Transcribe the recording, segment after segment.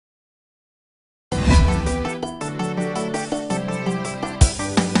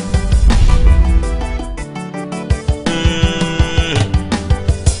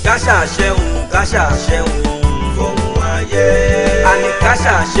káṣà ṣẹ́hun fóun ayé. àní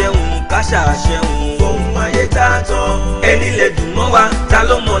káṣà ṣẹ́hun fóun ayé tá a tán. ẹni lè dùn mọ́ wa ta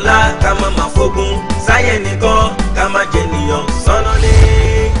ló mọ̀lá ká má má fogun sáyẹ̀ nìkan ká má jẹ nìyàn sọ́nà ní.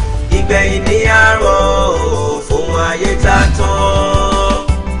 ìgbẹ̀yìn ní àárọ̀ fóun ayé tá a tán.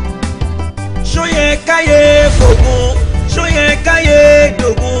 ṣóyẹ káyé fògùn ṣóyẹ káyé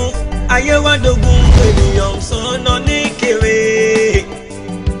dògùn ayé wá dògùn ènìyàn sọ́nà ní kéré.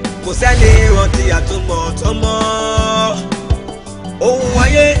 kò sẹ́ni rántí àtúmọ̀ tọmọ. ohun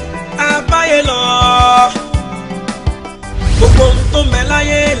ayé abáyé lọ. gbogbo ohun tó mẹ́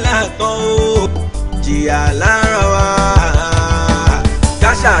láyé làtọ̀ o. jìyà lára wa.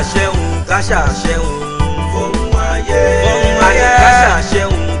 káṣà ṣẹ́hun fóun ayé.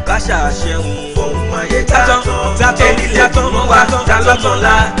 káṣà ṣẹ́hun fóun ayé tátọ́. ẹni lè tún mọ́ wa ta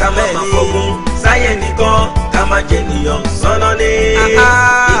lọ́mọ́lá ká má má fogun sáyẹ̀ nìkan ká má jẹ nìyàn sọ́nà ní.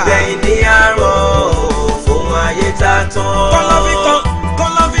 ìgbẹ̀yìn ní àárọ̀ fóun ayé tátọ́.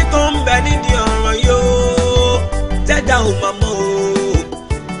 kọ́lọ́fín kan ń bẹ nídìí ọ̀rọ̀ yóò tẹ́jà ò máa mọ̀ o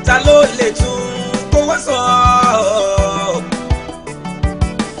ta ló lè tún kó wá sọ.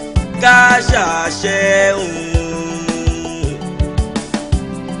 káṣà ṣẹ́hun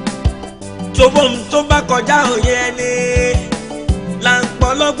tòbọ̀n tó bá kọjá òye ẹni là ń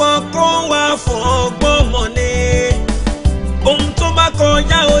pọ̀lọ́gbọ́n kó wá fún ọgbọ́n mọ̀ ni. ohun tó bá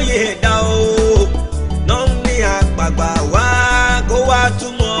kọjá òye ẹ̀dá o náà ní àgbààgbà wá kó wá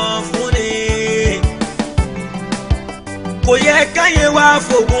túmọ̀ fún ni. kò yẹ káyé wá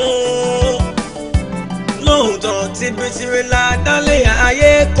fògùn lóòótọ́ tìbítìrì la dálé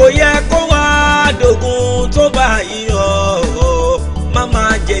ayé kò yẹ kó wá dògùn tó bá yíyọ má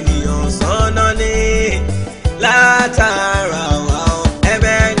máa jẹ nìyàn sọ́nà ní látara wa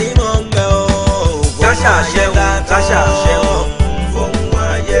ẹ̀bẹ̀ ni mo ń bẹ̀ o. káṣà ṣẹ́hun fóun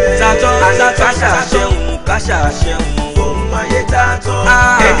ayé. káṣà ṣẹ́hun fóun ayé tátọ́.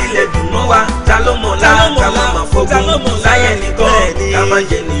 ẹni lè dùn mọ́ wa ta ló mọ̀ lá ká má má fogun láyé nìkan ká má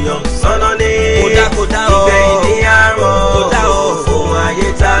jẹ nìyàn sọ́nà ní. ìgbẹ̀yìn ní àárọ̀ fóun ayé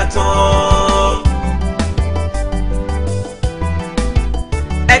tátọ́.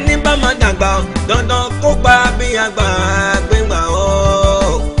 ẹni bá máa dàgbà dandan kó gba bí àgbà gbégbà ọ́.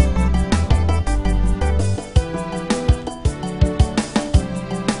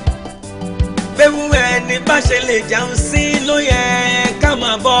 bẹ́ẹ̀ ẹni bá ṣe lè jẹun sí ló yẹ ká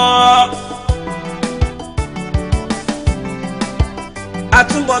máa bọ́.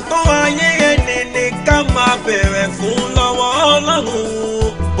 àtúbọ̀tán ayé ẹni ni ká máa bẹ̀rẹ̀ fún lọ́wọ́ Ọlọ́run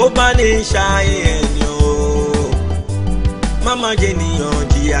bó bá ní ṣàyè ẹni o. Mama jẹniyàn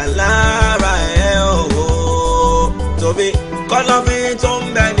jìyà lára ẹ o. Tóbi kọ́lọ́fín tó ń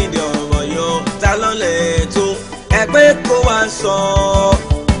bẹ nídìí ọ̀rọ̀ yóò ta ló lè tún ẹ pé kó wá sọ.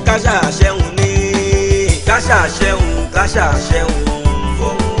 káṣà ṣẹ́hun ní. káṣà ṣẹ́hun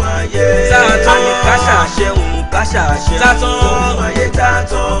fóun ayé. àní káṣà ṣẹ́hun fóun ayé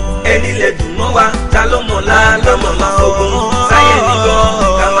tátọ́. ẹni lè dùn mọ́ wa ta ló mọ̀ lá fogun sáyẹ̀ nìkan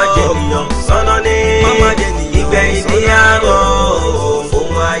ká má jẹniyàn sọ́nà ní. ìgbẹ̀yìn ní àárọ̀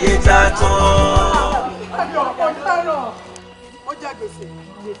fóun ayé tátọ́. ó jẹ́ gbèsè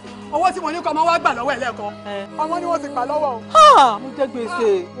owó tí mo ní kọ́ ọmọ wa gbà lọ́wọ́ ẹ̀ lẹ́ẹ̀kan ọmọ ni wọ́n ti gbà lọ́wọ́ o. mo jẹ gbèsè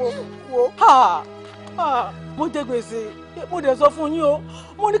mo jẹ gbèsè mo dẹ̀ sọ fún yín o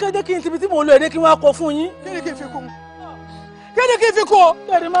mo ní kéde kí n tibi tí mò ń lọ èdè kí n wá kọ fún yín. kí ni kí n fi kún kí ni kí n fi kún o.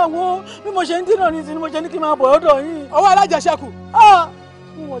 kẹ́ẹ̀dẹ̀ máa wo bí mo ṣe ń dínà ní ti ni mo ṣe ní kí n máa bọ̀ ọ́dọ̀ yín. owó alájẹsẹ́kù.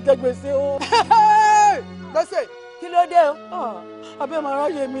 mo jẹ gbèsè o. gbèsè. kí ló dé o. abẹ́ màá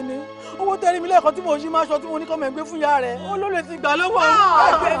ráyè mi ni owó tẹ́rí mi lẹ́ẹ̀kan tí mo ṣí máa ṣọ tí mo ní kọ́ mọ̀ ẹgbẹ́ fún ya rẹ̀ ó ló lè ti gbà lọ́wọ́.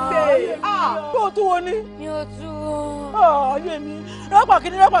 gbèsè. tó tún wo ni. mi ò tú o. ayé mi rápà kí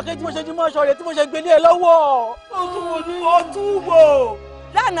ni rápà kejì mo ṣe jí máa ṣọ rẹ̀ tí mo ṣe gbélé ẹ lọ́wọ́. ó tún wo ni. ó tún wò.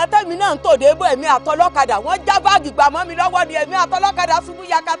 lánàá tẹ̀mí náà ń tòde bó ẹ̀mí àtọlọ́kadà wọ́n já báàgì gbà mọ́ mi lọ́wọ́ ni ẹ̀mí àtọlọ́kadà ṣubú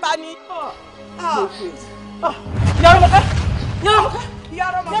yakata ni.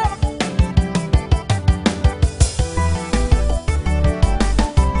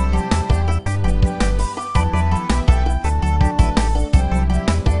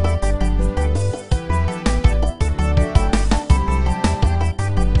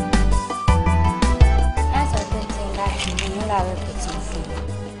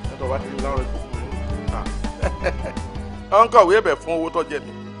 ọ̀n kọ̀wé ẹ̀bẹ̀ fún owó tó jẹ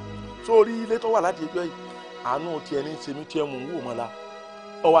mi sórí ilé tó wà láti ẹjọ́ yìí àánú tiẹ̀ ní ṣe mí tiẹ̀ mú un wò mọ́ la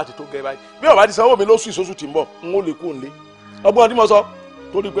ọwọ́ àti tó gẹ báyìí bí ọba ti sanwó mi lóṣù ìṣoṣù tí ń bọ̀ n ó lè kó n lé ọgbọ́n tí mo sọ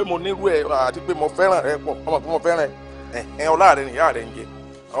torí pé mo nírú ẹ àti pé mo fẹ́ràn rẹ pọ̀ ọmọ pé mo fẹ́ràn ẹ ọlá rẹ nìyá rẹ ń jẹ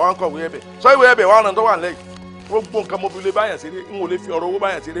àwọn ń kọ̀wé ẹ̀bẹ̀ sọ ìwé ẹ̀bẹ̀ wà náà tó wà nílẹ̀ yìí gbogbo nǹkan mo fi lè báyàn ṣeré n ò lè fi ọ̀rọ̀ owó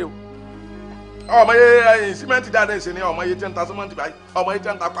báyàn ṣeré o. ọmọ yẹ símẹ́ǹtì dáadáa ṣe ni ọmọ yẹ tí ń ta símẹ́ǹtì báyìí ọmọ yẹ tí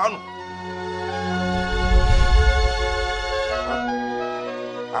ń ta pánù.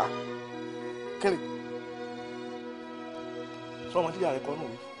 kí ni sọmọ tí ìyá rẹ kọ́ nù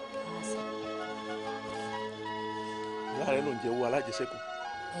mí ìyá rẹ ló ń jẹ owó alájẹsẹ́kù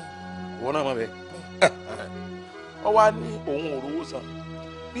wọn náà mọ̀ bẹ́ẹ̀ ọ wá ní òun ò rówó san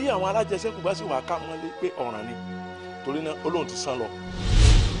bí àwọn alájẹsẹ́kù bá sì wà ká mọ́lé pé ọ̀ràn ni torí náà olóhùn ti san lọ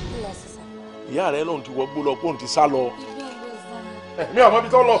ìyá rẹ lóhùn ti wọgbó lọ kóhùn ti sá lọ mi ò mọ ibi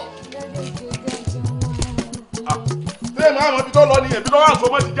tó lọ ṣé èmi àwọn ibi tó lọ ni èmi lọ́wọ́ àṣọ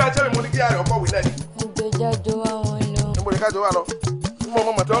mọ́ ti já ṣé mo ní kí ìyá rẹ ọkọ̀ wí lẹ́yìn. ìgbéjáde wa wọn lọ. níbo ni kájọ wà lọ mo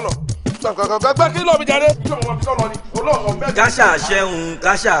mọ mọ̀tẹ́ ọ lọ gbàgbàgbà kí lọ́ọ̀bì jáde kí lọ́ọ̀bì wọn fi tọ́ lọ ni olóòmọ̀ bẹ́ẹ̀. káṣà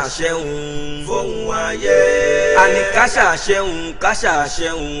ṣẹ́hun fóun ayé. àní káṣà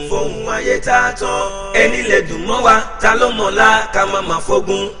ṣẹ́hun fóun ayé tá a tán. ẹni lè dùn mọ́ wa ta ló mọ̀ la ká má má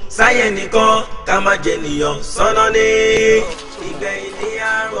fogun sáyẹ̀ nìkan ká má jẹ nìyàn sọ́nà ní. ìgbẹ̀yìn ní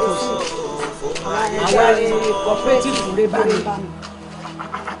àárọ̀ fóun ayé tá a tán. àwa ni cooperative rẹ bá mi.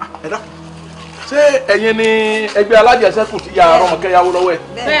 ẹ̀dá ṣé ẹ̀yin ni ẹgbẹ́ alájẹsẹ́kù ti ya ọmọkẹ́ yáwó lọ́wọ́ ẹ̀.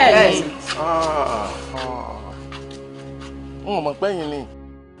 bẹ́ẹ̀ni. wọn mọ̀ pé ẹ̀yin ni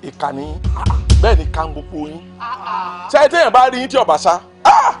ìkànnì bẹ́ẹ̀ ni ká ń gbogbo yín ṣé ẹ téèyàn bá rí yín tí ọba sá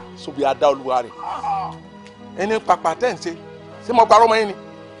sóbi adá olúwa rẹ̀ ẹni pàpà tẹ̀ ń ṣe ṣé mo parọ́ mọ́ yín ni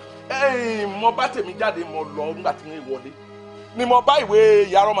mo bá tèmi jáde mo lọ nígbà tí mo wọlé ni mo bá ìwé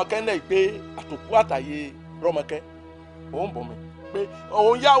ìyá rọmọkẹ́ ńlẹ̀ pé àtòkú àtàyè rọmọkẹ́ òun bọ̀ mi pé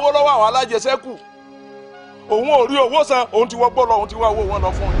òun yá owó lọ́wọ́ àwọn alájẹsẹ́kù òun ò rí owó san òun ti wọ́gbọ́ lọ òun ti wá owó wọn lọ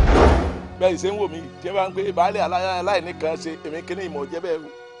fún un bẹ́ẹ̀ ṣe ń wò mí jẹ́ bá ń gbé baálé aláìní kan ṣe èmi kíní ìmọ̀ jẹ́ bẹ́ẹ̀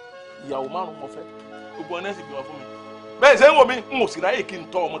ìyàwó márùn mo fẹ́ gbogbo ọ̀nà sì bímọ fún mi bẹ́ẹ̀ ṣe ń wò mí n ò sì ráyè kí n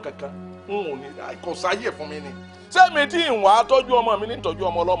tọ́ ọmọ kankan n ò ní kò sáyè fún mi ni ṣé mi tí ń wá tọ́jú ọmọ mi ní tọ́jú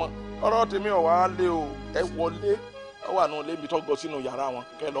ọmọ ọlọ́mọ ọ̀rọ̀ tèmi ò wá lé o ẹ wọlé ọ wà nù lébi tó gbọ́ sínú yàrá wọn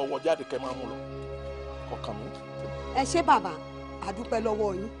kẹ lọ wọ jáde kẹ máa mú lọ kọkàn mi. ẹ ṣé bàbá àdúpẹ́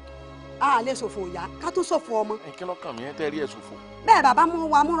lọ́wọ́ yín a lè ṣòfò ìyá ká tún ṣòfò ọmọ. kí lọ́kàn mi ẹ tẹ́ rí ẹ̀ ṣòfò. bẹ́ẹ̀ bàbá mú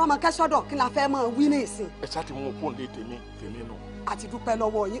wa mú rọmọkẹ́ sọ́dọ̀ kí la fẹ́ mọ wí ní ìsìn. ẹ ṣáà ti mú un kó lè tèmi nù. àti dúpẹ́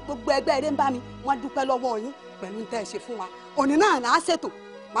lọ́wọ́ yín gbogbo ẹgbẹ́ eré ń bá mi wọ́n dúpẹ́ lọ́wọ́ yín pẹ̀lú tẹ́ ẹ ṣe fún wa òní náà là á ṣètò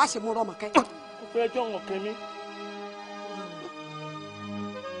má ṣe mú rọmọkẹ́. ó fẹ́ jọ́ wọn kẹ́mi.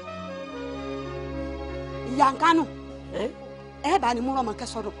 ìyá nkánù ẹ bá ní mú rọmọkẹ́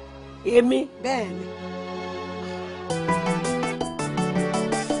sọ́dọ̀. èmi. bẹ́ẹ̀ ni.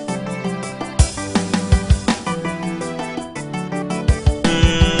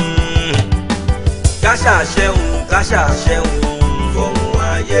 káṣà ṣẹ́hun fóun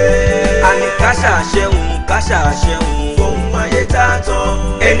ayé. àní káṣà ṣẹ́hun fóun ayé tá a tán.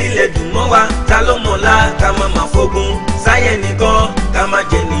 ẹni lè dùn mọ́ wa ta ló mọ̀ la ká má má fogun sáyẹ̀ nìkan ká má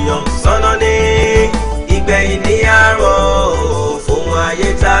jẹ nìyàn sọ́nà ní. ìgbẹ̀yìn ní àárọ̀ fóun ayé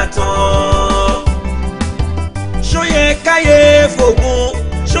tá a tán. ṣóyẹ káyé fògùn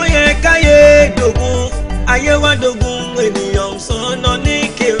ṣóyẹ káyé dògùn ayé wá dògùn ènìyàn sọ́nà ní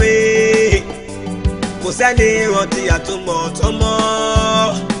kéré. kò sẹ́ni rántí àtúmọ̀ tọmọ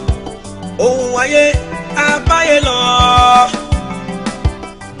ohun ayé abáyé lọ.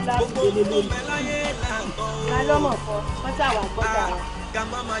 gbogbo ọmọ ẹláyé làǹkọ́. lọ́mọ̀ fọ́ wọ́n ṣáà wà gbọ́dọ̀ àwọn.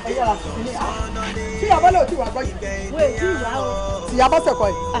 ẹyẹ wà fún mi tí ìyàbọ̀ lè ti wà gbọ́ yìí. wọ́n ò tí ì wá o. ìyàbọ̀ sẹ̀kọ̀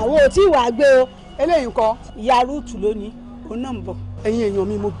yìí. àwọn ò tí ì wá gbé o. eléyìí ńkọ́. ìyá rúùtù lónìí òun náà ń bọ̀. ẹ̀yin èèyàn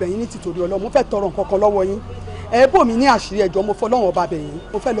mi mo bẹ̀ yín ní tìtorí Ọlọ́run mo fẹ́ tọrọ nǹkan kan lọ́wọ́ yín ẹ bò mí ní àṣírí ẹjọ́ mo fọlọ́run ọba bẹ̀ yín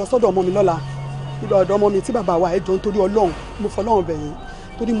mo fẹ́ lọ sọ́dọ̀ ọmọ mi lọ́la ìlọ ọ̀dọ̀ ọmọ mi tí bàbá wa ẹjọ́ nítorí Ọlọ́run mo fọlọ́run bẹ̀ yín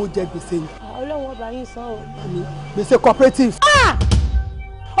torí mo jẹ gbèsè ni. Ọlọ́run ọba yín san o. gbèsè cooperative.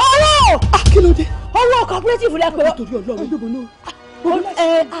 owó. kí ló dé. owó cooperative lẹ pé. nítorí Ọlọ́run gbogbo náà.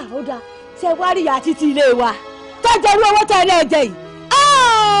 ó dáa ṣe wá rí ìyá títí ilé wa tọ́jú irú owó tẹ́ ẹ lẹ́ẹ̀jẹ̀ yìí.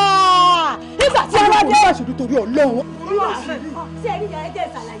 nígbà tí wọ́n dé. ó ṣèlú torí Ọlọ́run. ṣé ẹ rí ìyá ẹjẹ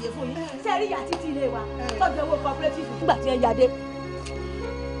ìṣàlàyé fún yín ṣé ẹ rí ìyá títí ilé wa tọ́jú owó cooperative nígbà tí ẹ yáde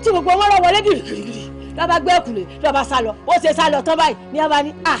tí gbogbo wọn lọ wọlé gírígírí lọ́ba gbé ẹ̀kúlé lọ́ba sá lọ ó ṣe sá lọ tán báyìí ní abá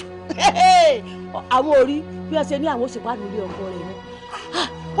ní àwọn orí bí wọ́n ṣe ní àwọn òṣèpáàdùn ilé ọkọ rẹ̀ rẹ̀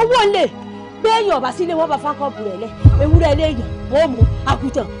owó lè gbé èèyàn ọ̀bà sílé wọn bá fákọ̀ọ̀bù rẹ̀ lẹ̀ ewúrẹ́ léèyàn wọ́n mú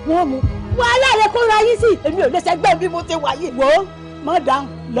àgùntàn wọ́n mú wàhálà rẹ̀ kó ra yín sí èmi ò lè ṣẹgbẹ́ bí mo ti wà yìí. wo mọ dáhùn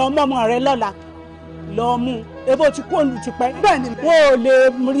lọ mọ ọmọ rẹ lọ́la lọ mú ebo ti kó olù ti pẹ́. bẹ́ẹ̀ni wọn ò lè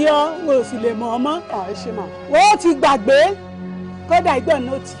rí ọ wọn ò sì lè mọ ọmọ. ẹ ṣe mà. wọ́n ti gbàgbé kódà ìgbà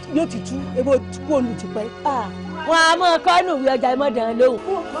náà yóò ti tú ebo ti kó olù ti pẹ́. wọn a mọ kọ́nù ìwé ọjà ìmọ̀dàn lóhùn.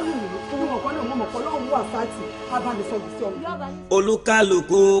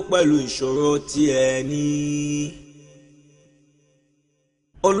 olúkálùkù pẹ̀lú ìṣòro tiẹ̀ ní.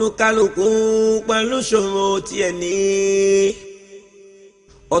 olúkálùkù pẹ̀lú ìṣòro tiẹ̀ ní.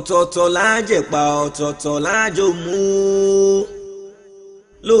 ọ̀tọ̀ọ̀tọ̀ lájẹ̀pá ọ̀tọ̀ọ̀tọ̀ lájò mú.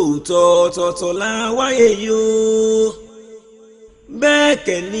 lóòótọ́ ọ̀tọ̀ọ̀tọ̀ láwáyé yóò. bẹ́ẹ̀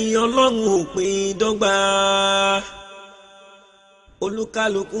kẹ́ ni ọlọ́run ò pín dọ́gba.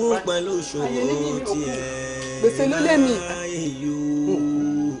 olúkálùkù pẹ̀lú ìṣòro tiẹ̀. gbèsè ló lé mi.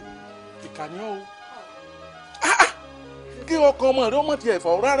 ìkànnì o kí ọkọ ọmọ rẹ ọmọ tiẹ̀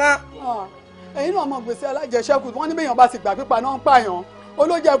fọ́ rárá. ẹ̀yin náà mọ gbèsè alájẹsẹ́kù wọ́n ní bẹ́yàn bá ti gbà pípa náà ń pààyàn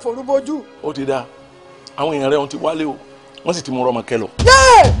olójẹ forúbojú. ó ti dáa àwọn èèyàn rẹ wọn ti wálé o wọ́n sì ti mú ọmọ kẹlọ.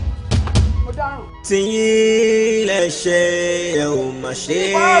 tìyín lẹ́sẹ̀ ẹ̀ ò mà ṣe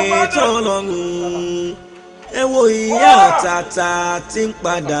é tọ́lọ́run ẹ wo ìyá àtàtà tí ń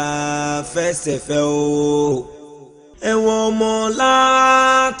padà fẹsẹ̀fẹ́ o ẹ wo ọmọ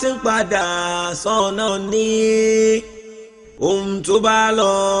lára tí ń padà sọ́nà ní ohun tó bá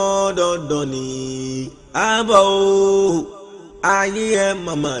lọ dandan ní àbọ̀ o ayé ẹ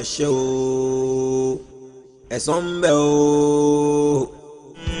màmá ṣe o ẹ̀san ń bẹ o.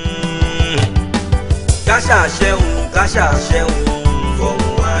 káṣà ṣẹ́hùn káṣà ṣẹ́hùn fóun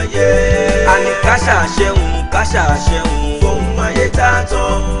ayé àní káṣà ṣẹ́hùn káṣà ṣẹ́hùn fóun ayé tá a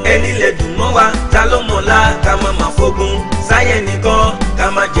tán ẹni lè dùn mọ́ wa ta ló mọ̀ la ká má má fogun sáyẹ̀ nìkan ká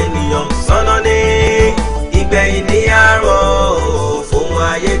má jẹ nìyàn sọ́nà ní ìgbẹ̀yìn ní àárọ̀ fóun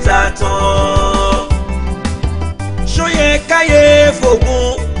ayé tá a tán. ṣóyẹ káyé fògùn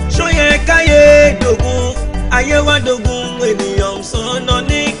ṣóyẹ káyé dògùn ayé wá dògùn ènìyàn sọ́nà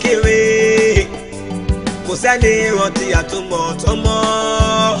ní kéré kò sẹ́ni rántí àtúmọ̀ tọmọ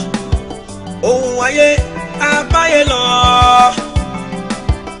ohun ayé abáyé lọ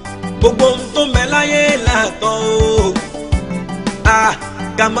gbogbo ohun tó mẹ́ láyé làtọ̀ o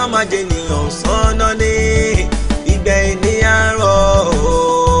ká má má jẹ ènìyàn sọ́nà ní ìgbẹ̀yìn ní àárọ̀ o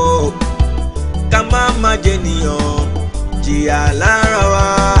ká má má jẹ ènìyàn jìyà lára wa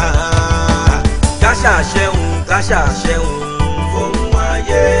káṣà ṣẹ́hùn fóun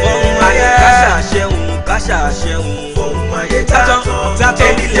ayé káṣà ṣẹ́hùn káṣà ṣẹ́hùn fóun ayé tátán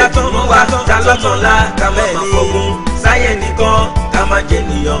ẹni lè tún mọ́ wa ta lọ́tàn la ká má má fogun sáyẹ̀ nìkan ká má jẹ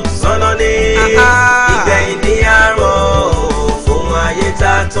ènìyàn sọ́nà ní ìgbẹ̀yìn ní àárọ̀ fóun ayé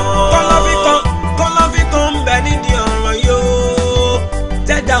tátán. kọ́lọ́fín kan ń bẹ nídìí ọ̀rọ̀ yóò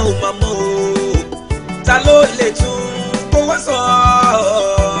tẹ́jà ò máa mọ̀ o ta ló lè tún kó wá sọ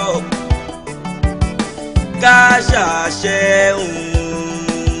káṣà ṣẹ́hùn.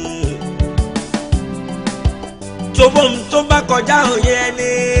 tòbọ̀n tó bá kọjá òye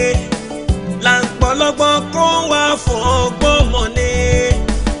ẹni là ń pọ̀lọ́gbọ́n kó wá fún ọgbọ́n mọ̀ ni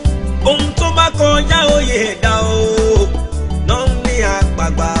ohun tó bá kọjá òye ẹ̀dá o náà ní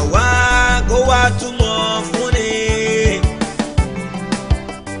àgbààgbà wá kó wá túmọ̀ fún ni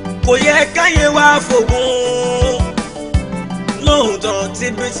kò yẹ káyé wá fògùn lóòótọ́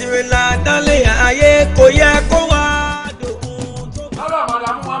tìbìtìrì là dálé ayé kò yẹ kó wá dògùn tó bá. ọ̀rọ̀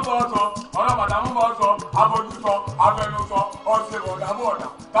màdàmú wọn bọ̀ sọ ọ̀rọ̀ màdàmú bọ̀ sọ abojúsọ abẹnusọ ọ̀sẹ̀ ọ̀dàbọ̀ ọ̀dà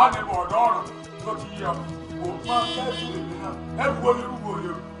táàdé bọ̀ ọ̀dọ́ ọ̀rọ̀ tó ti yẹ kó máa fẹ́ fún èmi náà ẹ bu onírúurú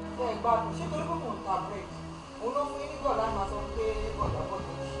òye o. ṣé ìgbádùn ṣé torí kò ta bírèkì òun ló fún yín nígbà láti máa sọ pé ọ̀dà bọ̀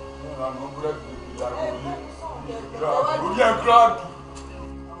tó. ìlànà búrẹ́dì ìyàrá òye òye gíráàdù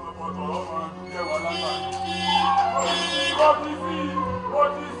àwọn ọ̀pọ̀ ọ̀rọ̀ ọ̀rọ̀ ìdúgbẹ́ wà lágbàá.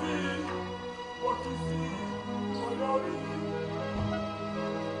 ó ti sí olórí.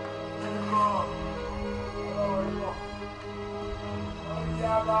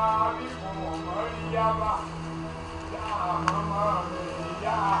 Mariaba, Mariaba, ya mama,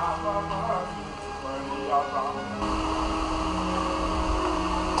 ya mama, Mariaba.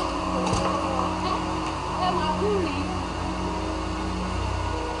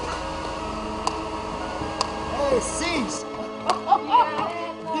 Hey, sis!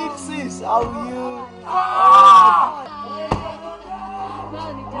 Big sis, how are you?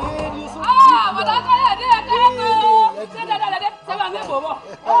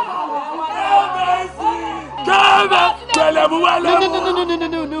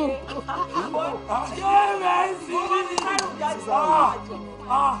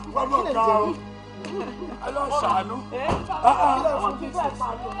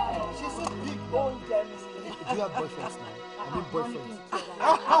 Do you have boyfriends now? I mean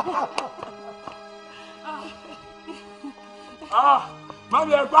boyfriends.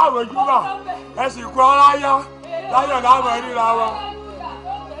 Mami ẹ gbọ́ àwọn ojú náà, ẹ sì kọ́ láyọ̀ láwọn ríra wọn.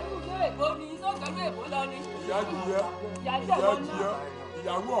 ìyá jìyà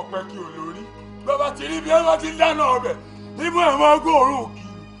ìyàwó ọ̀pẹ kí o lórí bàbá ti rí bí wọ́n ti dáná ọbẹ̀ níbo ẹ̀ máa gbóòórùn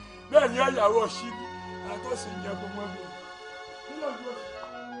kiri bẹ́ẹ̀ ni ìyàwó ṣíbí àtọ́sí jẹ fún mọ́bí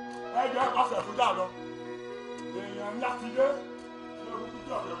ẹgbẹ́ pàṣẹ fún dà lọ èèyàn ńlá ti dé lórí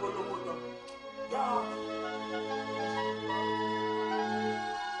títí ọ̀fẹ́ polówó tán yá.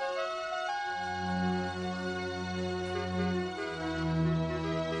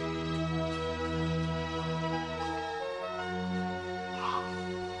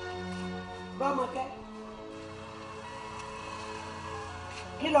 Bọ́mọkẹ́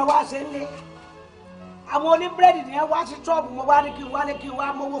kí lọ wá ṣe ń lé àwọn oníbúrẹ́dì ni ẹ wá sí ṣọ́ọ̀bù mo wá ní kí n wá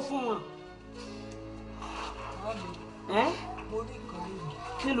mówó fún wọn. mo rí nǹkan rí.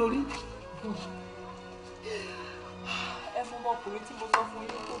 kí ló rí. ẹ mọ ọmọkùnrin tí mo sọ fún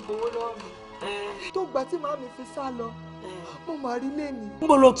yín tó gbowó lọ́wọ́ mi. tó gbà tí màmí fi sá lọ mo máa rí lẹ́nu.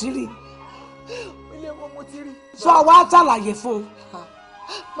 níbo lo ti rí. ilé wọn mo ti rí. sọ wá ṣàlàyé fún un.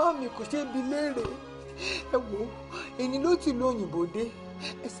 màmí kò ṣe é bi léèrè ẹ wò ó èyí ló ti lo òyìnbó dé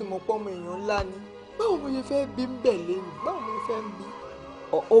ẹ sì mọ̀ pé ọmọ èèyàn ńlá ni báwo mo ṣe fẹ́ bí ń bẹ̀ lẹ́nu báwo mo ṣe fẹ́ ń bí.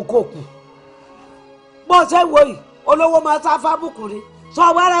 okòkù bó ṣe ń wo yìí olówó máa sá fábùkù ni sọ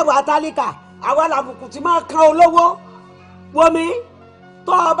wẹ́rẹ́ wà tálíkà àwọn làbùkù tí máa kan olówó wọmi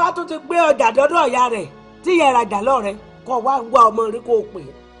tó o bá tún ti gbé ọjà dọ́dọ̀ ọ̀ya rẹ̀ tí yẹn rajà lọ́rẹ̀ kó wá ń wá ọmọ rí kó o pè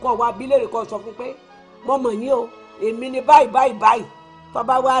kó wá bílẹ̀rì kó o sọ fún pé mo mọ̀ yín o èmi ni báyìí tó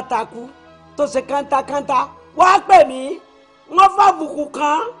bá wá takú tó ṣe kántákántá wá pè mí wọ́n fàbùkù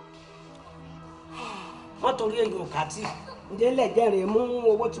kan wọ́n torí èèyàn kàtí ìdílé jẹ́rìí mú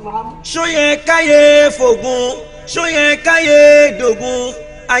owó tí wọ́n á mú. ṣóyẹ káyé fògùn ṣóyẹ káyé dògùn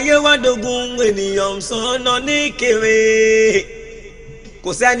ayé wá dògùn ènìyàn sọnà ní kéré kò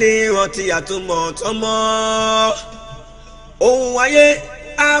sẹ́ni rántí àtúmọ̀ tọmọ ohun ayé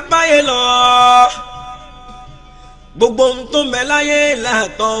abáyé lọ gbogbo ohun tó ń bẹ láyé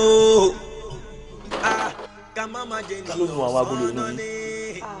làtọ̀ o ká má má jẹ ènìyàn sọnà ní.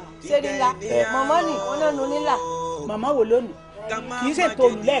 ṣé nílá mọ̀mọ́ ni wọ́n náà nu nílà. màmá wo lónìí kì í ṣètò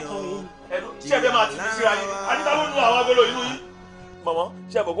olùlẹ́ẹ̀kan yìí. ṣé ẹ fẹ́ máa tì í síra yín adíta ló nu àwọn agolo inú yín. mọ̀mọ́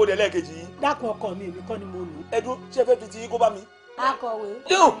ṣé ẹ fọ́ kó di ẹlẹ́ẹ̀kejì yín. dákun ọkọ mi èmi kọ́ ni mo lù. ẹdún ṣé ẹ fẹ́ fi ti yín kó bá mi. akọ̀wé.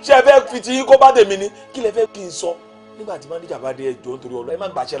 ṣé ẹ fẹ́ fi ti yín kó bá tèmi ni kí lẹ fẹ́ kí n sọ nígbà tí máníjà bá dé ẹjọ́ nítorí ọlọ́ ẹ má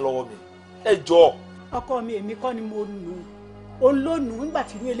gbàṣẹ lọ́wọ́ mi ẹjọ́. ọkọ mi èmi kọ́ ni mo lù òun ló nù nígbà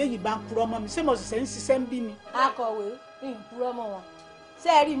tí irú eléyìí bá ń purọ́ mọ́ mi ṣé mo sì ń ṣiṣẹ́ ń bí mi. akọ̀wé ń purọ́ mọ́ wọn ṣé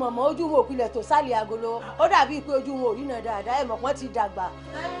ẹ rí mọ̀mọ́ ojú wo òpilẹ̀ tó sálẹ̀ agolo ó dàbí pé ojú wo òrí náà dáadáa ẹ̀ mọ̀ pọ́n ti dàgbà.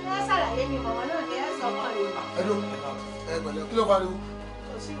 ẹ ṣàlàyé ni mọ̀mọ́ náà ní ẹ sọ fún mi. ẹ pẹ̀lẹ́ kí ló pariwo.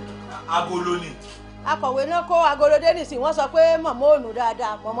 agolo ni. akọ̀wé náà kó agolo dé nìsín wọ́n sọ pé mọ̀mọ́ ò nù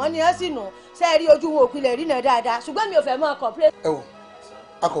dáadáa mọ̀mọ́ ni ẹ sì nù ṣé ẹ rí ojú wo òpilẹ̀ rí náà dáadáa ṣùgbọ́n mi ò fẹ́ mọ́ kọ̀pléè. ẹ wò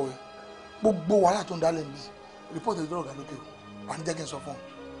akọ̀wé gbogbo wàhálà tó ń dálẹ̀ níbi rìpọ́tì ìjọba ọ̀gá lókè wà ní jẹ́ kí n sọ fún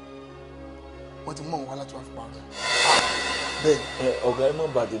ọ wọ́n ti mú àwọn wàhálà tó wà fún pàrọ̀ bẹ́ẹ̀. ọ̀gá ẹ mọ̀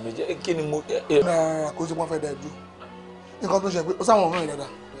bàdé mi jẹ́ kí ni mo. rárá kó tí wọ́n fẹ́ dá ẹ dúró nǹkan tó ń ṣe pé ó sáwọn ọ̀rọ̀ rẹ̀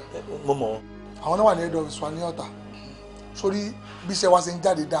dáadáa. mo mọ̀ wọn. àwọn náà wà ní ẹ̀dọ̀ ìṣúná ní ọ̀tà sórí bí iṣẹ́ wa ṣe ń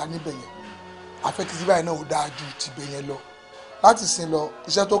jáde dáa níbẹ̀ yẹn àfẹ́kìtì báyìí náà ò dáa ju tìbẹ̀ yẹn lọ láti sin lọ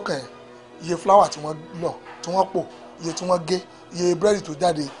iṣẹ́ tó kàn ẹ́ iye fúláwà tí wọ́n lọ tí wọ́n pò iye tí wọ́n gé iye búrẹ́dì tó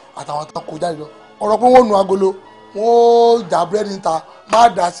jáde àtàwọn tó kó jáde lọ ọ̀rọ̀ pé wọ́n nu agolo wọ́n já búrẹ́dì níta má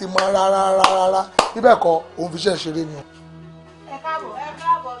dá sí mọ́ rárá bíbẹ̀ kọ́ òun fi ṣe ṣeré ni o. ẹ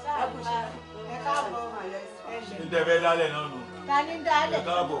káàbọ̀ sáà ẹ káàbọ̀ ní tẹ̀fẹ́ lálẹ́ náà nù. ta ní dálẹ̀. ẹ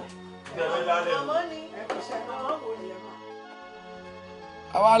káàbọ̀ ní tẹ̀fẹ́ lálẹ́ nù.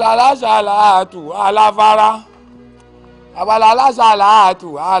 àwa la lásàlátù aláfárá àwa la lásàlátù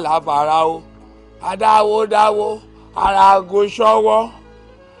aláfárá o adáwódáwó arago ṣọwọ́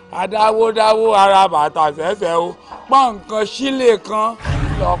adáwódáwó ara bàtà sẹ́sẹ̀ o pọ́n nǹkan sílé kan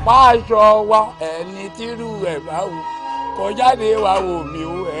lọ́pàá aṣọ wa ẹni tírú ẹ̀ bá wù kọjáde wa wò mí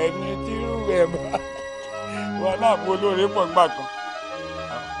o ẹni tírú ẹ̀ bá wọn náà kó lóore pọ̀ gbà kan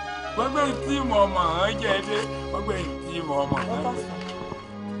gbogbo ìtì mọ̀ mọ̀ ọ́n jẹ́ dé gbogbo ìtì mọ̀ mọ̀ ọ́n jẹ́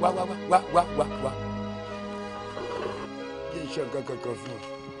wá kí n ṣe nǹkan kankan fún ọ.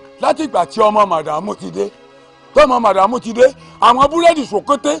 láti ìgbà tí ọmọ màdàmú ti dé tọmọ màdàmú ti dé àwọn búrẹ́dì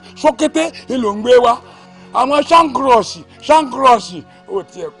ṣókété ìlò ń gbé wá àwọn ṣáńkúrọ̀ọ̀sì ó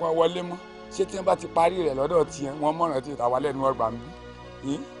tiẹ̀ kan wọlé mọ́ ṣé tí wọ́n bá ti parí rẹ̀ lọ́dọ̀ tiẹ̀ wọ́n mọ̀ràn tí ìtawà lẹ́nu ọgbà ń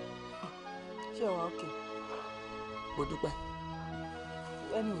bí. ṣé wàá òkè. mo dúpẹ́.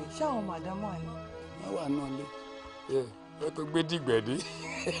 anyway ṣé àwọn màdàmú àyè. wọ́n wà náà lé wọ́n tó gbé dìgbẹ̀dé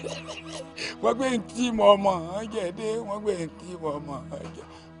wọ́n gbé ntí mọ ọmọ hàn jẹ́dé wọ́n gbé ntí mọ ọmọ hàn jẹ́.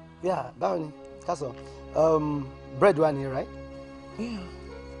 yeah báwo ni kásán bread wà ní right.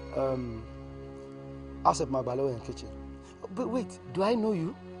 Accept my balo in kitchen. But wait, do I know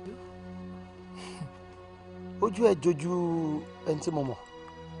you? Ojú ẹ jojú ẹni tí mo mọ̀.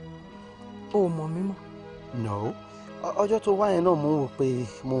 O mọ̀ mí mọ́. No. Ọjọ́ tó wá yẹn náà mo wò pé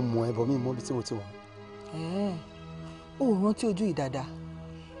mo mọ̀ ẹ́ bọ̀ mí mọ̀ bí tí mo ti mọ̀. O rántí ojú yìí dáadáa.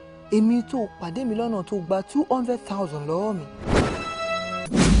 Èmi tó pàdé mi lọ́nà tó gba 200,000 lọ́wọ́ mi.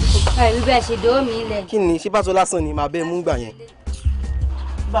 Ẹ̀rí bẹ́ẹ̀ ṣe dòó mi lẹ̀. Kí ni ṣé báṣọ lásán ni màá bẹ́ẹ̀ mú gbà yẹn?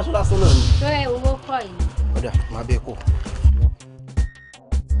 Báṣọ lásán náà ni. Tó ẹ owó kọ̀ yìí. Ọ̀dà màá bẹ́ẹ̀ kó.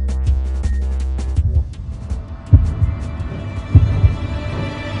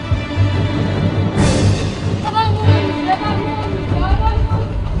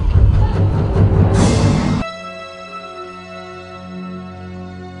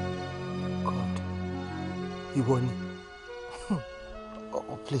 Ìwọ ni.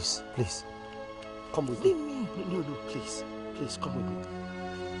 Oh, please, please. Come with me. No, please. Please, come with me.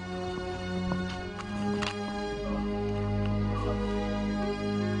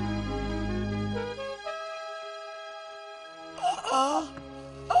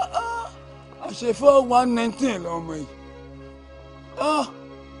 Àṣefọ́ 119 lọ́mọ yìí.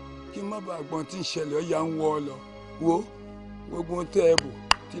 Kí n má bàa gbọ́n tí ń ṣẹlẹ̀ ọ̀yà ń wọ́ ọ lọ. Wo gbogbo tẹ́ ẹ bò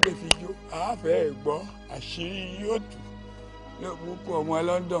tí lè fi jó àáfẹ́ ẹ̀ gbọ́ àṣírí yóò tú lóògùn ọmọ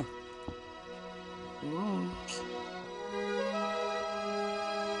London.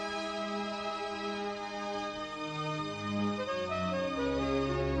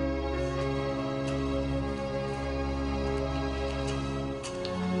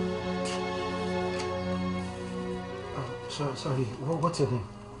 Sorry, what's your name?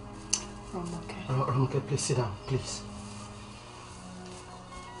 Romoke, please sit down, please.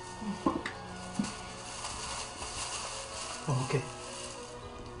 Romoke.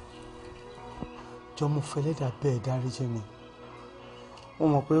 Jọ̀ọ́ mo fẹ́ lẹ́dàá bẹ́ẹ̀ dáríjì mi. Mo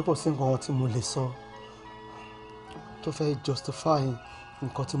mọ̀ pé kò sí nǹkan tí mo lè sọ tó fẹ́ justify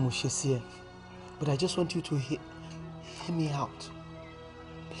nǹkan tí mo ṣe sí ẹ. But I just want you to hear me out.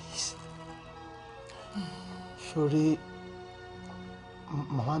 Please. Ṣorí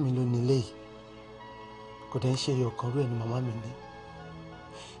màmá mi ló nílé yìí. Kò dẹ̀ ń ṣe ọ̀kan rú ẹ̀ ni màmá mi ní.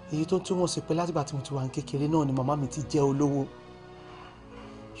 Èyí tó túmọ̀ sí pé látìgbà tí mo ti wà ní kékeré náà ni màmá mi ti jẹ́ olówó.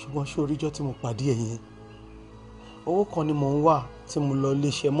 Ṣùgbọ́n ṣé oríjọ́ tí mo pàdé ẹ̀ yẹn, owó kan ni mò ń wà tí mo lọ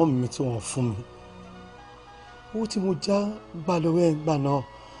iléeṣẹ́ mọ́mì mi tí wọ́n fún mi. Owó tí mo já gbà lọ́wọ́ ẹ̀ gbà náà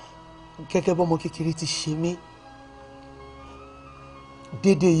gẹ́gẹ́ bọ́mọ kékeré ti ṣe mí.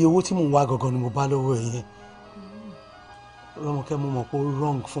 Dédé iye owó tí mò ń wá gangan ni mo bá lọ́wọ́ ẹ̀ yẹn. Rọ́mọkẹ́ mo mọ̀ pé ó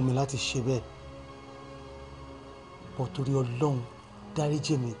wrong fún mi láti ṣe bẹ́ẹ̀. Bọ̀ torí Ọlọ́run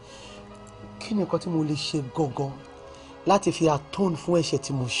dáríjì mi. Kí ni nǹkan tí mo lè ṣe gangan láti fi atone fún ẹ̀ṣẹ̀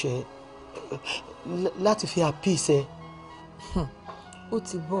tí mo ṣẹ̀, láti fi appease ẹ? Ó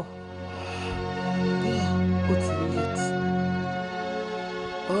ti bọ̀. Ó ti late.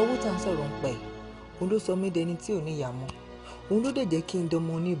 Ọ̀rọ̀ owó tá à ń sọ̀rọ̀ ń pẹ̀. Òun ló sọ mí dẹni tí ò ní ìyá mọ́. Òun ló dẹ̀ jẹ́ kí n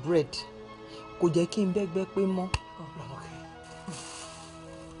dọmọ ní bread. Kò jẹ́ kí n bẹ́gbẹ́ pé mọ́.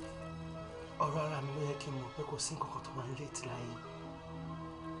 Ọ̀rọ̀ ara mi ló yẹ kí n mọ̀ pé kò sí nǹkan kan tó máa ń late láyé.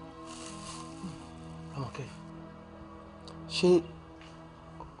 Rọ́mọkẹ́, ṣé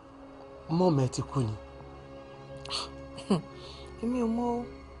mọ́mọ́ ẹ ti kú ni? Èmi ò mọ̀,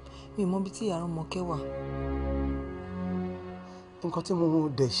 mi ò mọ̀ bí tí ìyá Rọ́mọkẹ́ wà. Nǹkan tí mo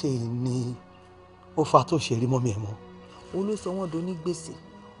dẹ̀ ṣe ni ó fa tó ṣe rí mọ́mí ẹ̀ mọ́. Òun ló sọ wọ́n do ní gbèsè,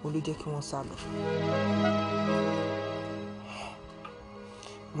 òun ló jẹ́ kí wọ́n sá lọ.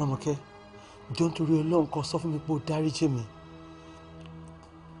 Rọ́mọkẹ́, jọ̀ọ́ nítorí Ọlọ́run kan sọ fún mi pé ó dáríjì mi.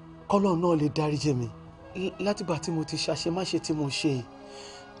 Kọ́lọ́run náà lè dáríjì mi. Látìgbà tí mo ti ṣàṣemáṣe tí mo ṣe,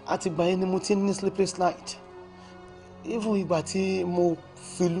 àtìgbà yẹn ni mo ti ní sleepless night. Even ìgbà tí mo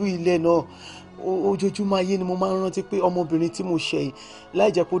fìlú ilé náà, ojoojúmọ́ ayé ni mo máa ń rántí pé ọmọbìnrin tí mo ṣe yìí,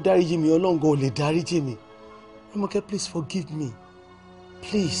 láì jẹ́ pé ó dáríjì mi, Ọlọ́run gan ò lè dáríjì mi. Rọ́mọkẹ́, please forgive me.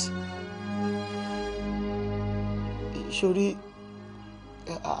 Please. Ṣorí,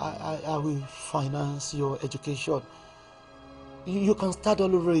 I will finance your education. You can start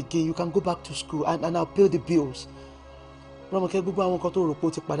all over again. You can go back to school and I'll pay the bills. Rọ́mọkẹ́, gbogbo àwọn nǹkan tó rò pé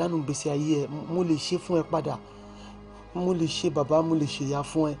o ti pàdánù gbèsè ayé ẹ, mo lè ṣe fún ẹ padà. Mo lè ṣe bàbá, mo lè ṣe ìyá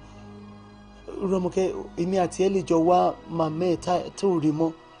fún ẹ. Rọ́mọkẹ́, èmi àti ẹ lè jọ wá màmá ẹ tó rí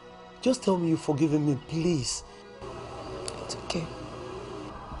mọ́. Just tell me you've forgiven me, please. It's okay.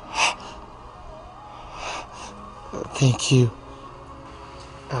 Thank you.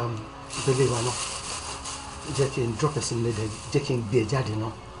 Bẹ́lẹ̀ wa náà, jẹ́ kí n drop ẹ̀sìn lẹ́dẹ̀, jẹ́ kí n gbé ẹ jáde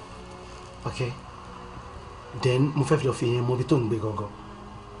náà. Okay? Then mo fẹ́ fi lọ fi yẹn mọ ibi tó ń gbé gangan.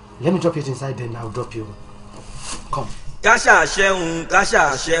 Let me drop it inside, then I'll drop you. Come. káṣà ṣẹ́hun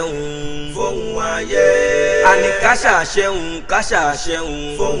fóun ayé. àní káṣà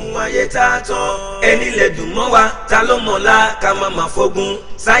ṣẹ́hun fóun ayé tá a tán. ẹni lè dùn mọ́ wa ta ló mọ̀lá ká má má fógun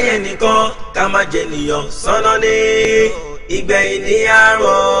sáyẹn nìkan ká má jẹ nìyàn sọ́nà ní. ìgbẹ̀yìn ní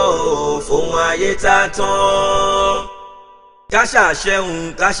àárọ̀ fóun ayé tá a tán. káṣà ṣẹ́hun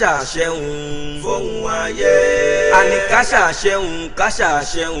fóun ayé. àní káṣà ṣẹ́hun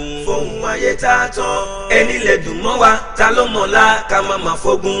fóun ayé tá a tán. ẹni lè dùn mọ́ wa ta ló mọ̀lá ká má má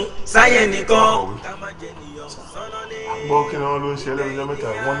fógun sáyẹn nìkan ká má jẹ nìyàn sọ́nà ní. gbọ́ kí ni wọ́n ló ń ṣe ẹlẹ́rìí mẹ́ta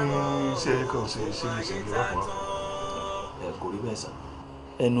wọ́n ní iṣẹ́ kan ṣe ìṣèlú ọ̀pọ̀. kò rí bẹ́ẹ̀ sà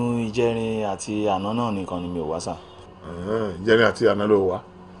ẹnu ìjẹrin àti àná náà nìkan ni mi ò wá sà. ìjẹrin àti àná ló wá.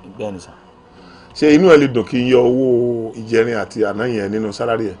 bẹ́ẹ̀ ni sà. ṣé inú ẹ lè dùn kí n yọ owó ìjẹrin àti àná yẹn nínú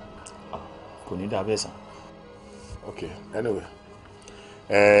sálárì ẹ. kò ní dáa bẹ́ẹ̀ sà. ok anyway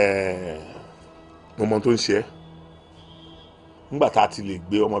mo mọ tó ń ṣe ẹ́ nígbà tá a ti lè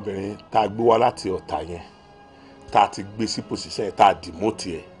gbé ọmọbìnrin tá a gbé wá láti ọ̀tà yẹn tá a ti gbé sí pòṣìṣẹ́ yẹn tá a dìmọ́tì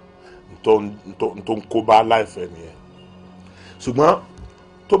ẹ̀ tó ń kó bá láìfẹ́ nìyẹn ṣùgbọ́n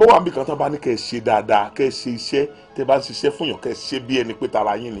tó bá wà níbi kan tó bá ní kẹ́ ẹ ṣe dáadáa kẹ́ ẹ ṣe iṣẹ́ tẹ́ bá ń ṣiṣẹ́ fún yàn kẹ́ ẹ ṣe bí ẹni pé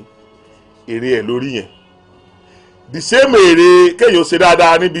tara yín ni èrè ẹ̀ lórí yẹn the same èrè kéèyàn ṣe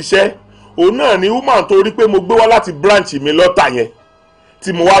dáadáa níbi iṣẹ́ òun náà ni woman tó rí pé mo gbé wá láti branch mi lọ́tà yẹn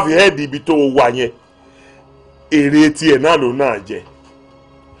tí mo wá fi head ibi tó wà yẹn èrè tiẹ̀ náà lòun náà jẹ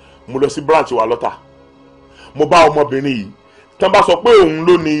mo lọ sí branch wa lọ́tà mo bá ọmọbìnrin yìí tí wọ́n bá sọ pé òun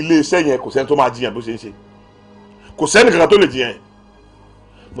ló ní ilé iṣẹ́ yẹn kò sẹ́ni tó máa jiyàn bó ṣe ń ṣe kò sẹ́ni kankan tó lè jiyàn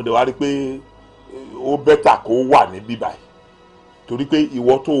mo dẹ̀ wá rí pé ó bẹ́tà kó wà ní bíbáyìí torí pé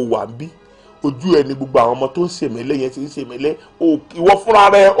ìwọ tó wà ń bí ojú ẹni gbogbo àwọn ọmọ tó ń ṣèmẹ́lẹ́ yẹn ti ń ṣèmẹ́lẹ́ ìwọ fúnra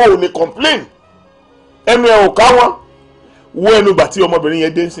rẹ ò lè complain ẹnu ẹ ò ká wọn wo ẹnu gbà tí ọmọbìnrin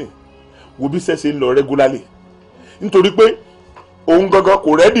yẹn dé sìn wo bí ṣe ń lọ regularly nítorí pé òun gangan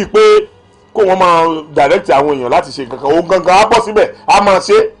kò rẹ́dì pé kó wọ́n máa direct àwọn èèyàn láti ṣe kankan òun gangan á bọ́ síbẹ̀ á máa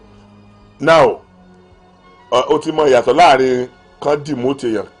ṣe now ó ti mọ ìyàtọ̀ láàrin kan dìmọ́tì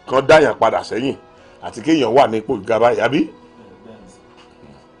èèyàn kan dáyàn padà sẹ́yìn àti kéèyàn wà ní ipò gíga báyìí àbí.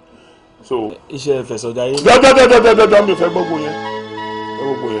 so iṣẹ́ fẹ̀sọ̀jáyé. dọ́dọ́dọ́dọ́dọ́dọ́ mi fẹ́ gbogbo yẹn ní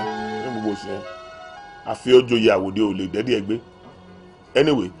gbogbo oṣù yẹn àfi ọjọ́ yẹ àwòdì ò lè dẹ́dí ẹgbẹ́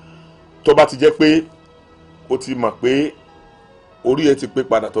anyway tó bá ti jẹ́ pé o ti mọ̀ pé orí ẹ ti pé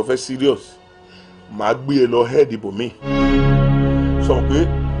padà tó fẹ́ serious màá gbé e lọ head ibòmí sọ pé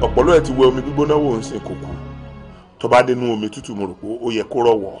ọ̀pọ̀lọ́ ẹ ti wẹ omi gbígbóná wò ń sin kòkó tó bá dénú omi tútù mo rò pé ó yẹ kó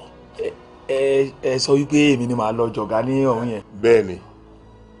rọ̀wọ̀. ẹ sọ wípé èmi ni màá lọ jọ̀gá ní ọ̀hún yẹn. bẹ́ẹ̀ ni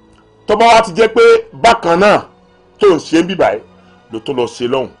tó bá wá ti jẹ́ pé bákan náà tó ń ṣe ń bíbà ẹ́ ló tó lọ ṣe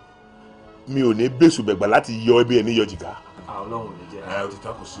lọ́hùn mi ò ní bẹ́sù bẹ̀gbà láti yọ ẹbí ẹ ní yọ jìgá. Ọlọ́run ò ní jẹ́. ẹ ò ti ta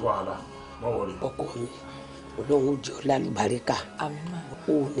kò sí wàhálà má wọlé. ọkọ mi Ọlọ́run jọ lálùbáríkà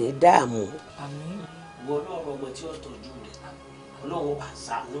ò ní dààmú. wọ ọlọ́run ọmọ tí ó tọ́jú rẹ̀ Ọlọ́run bá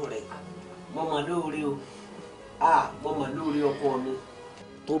ṣàánú rẹ̀ mọ́mọ́ lóore o mọ́mọ́ lóore ọkọ mi.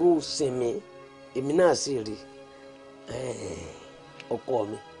 toró sinmi èmi náà sì rí ọkọ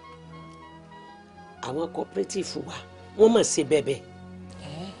mi àwọn cooperative wa wọ́n mọ̀ sí bẹ́ẹ̀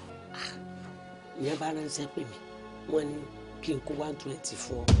ìyẹn bá ránṣẹ́ pè mí wọ́n ní kí n kó 120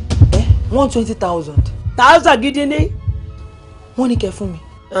 fún ọ. 120,000. 1,000 gidi ni. wọ́n ní kẹ́ fún mi.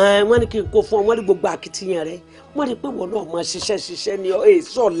 wọ́n ní kí n kó fún ọ wọ́n ní gbogbo akitiyan rẹ wọ́n ní pé wọ́n náà máa ṣiṣẹ́ ní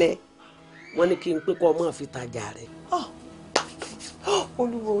sọ̀lẹ̀ wọ́n ní kí n pé kó o máa fi tajà rẹ.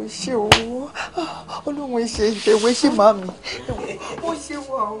 olúwo ṣe owó olúwo ṣe ìṣèwé ṣe máa mi wọ́n ṣe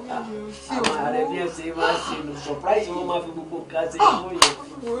wọ àwọn ènìyàn ṣe owó. àwọn ààrẹ bí ẹ ṣe máa ṣe nù surprise wọn máa fi gbogbo nǹkan ṣe ìwọ yẹn.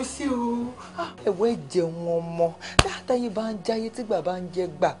 olúwo ṣe owó. ẹ̀wọ́ ẹ̀jẹ̀ wọn mọ dáadáa yìí bá ń jáyé tí gbà ń jẹ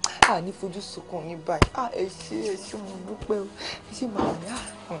gbà á ní fojú sunkún ní báyìí ẹ ṣe mo dúpẹ́ o ẹ ṣe máa mi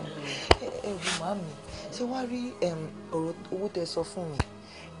ẹ wò máa mi ṣé wàá rí ọ̀rọ̀ owó tẹ sọ fún mi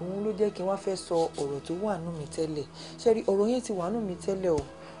òun ló jẹ́ kí wọ́n fẹ́ sọ ọ̀rọ̀ tó wà nù mí tẹ́lẹ̀ ṣe rí ọ̀rọ̀ yẹn ti wà nù mí tẹ́lẹ̀ o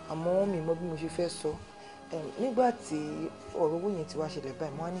àmọ́ mi mọ bí mo ṣe fẹ́ sọ nígbà tí ọ̀rọ̀ owó yẹn ti wá ṣẹlẹ̀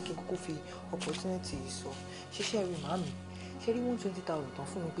báyìí mo wá ní kí n kúkú fi opportunity yìí sọ ṣiṣẹ́ rí màmí ṣe rí 120,000 tán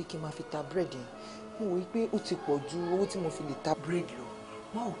fún mi pé kí n máa fi ta bread yẹn mo wò pé ó ti pọ̀ ju owó tí mo fi lè ta bread lọ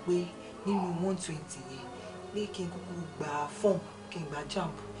wọ́n rò pé nínú 120 yẹn pé kí n kúkú gba form kí n gba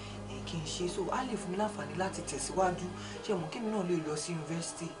jamb kí n ṣe so á lè fún mi láǹfààní láti tẹ̀síwájú ṣe mọ̀ kémi náà lè lọ sí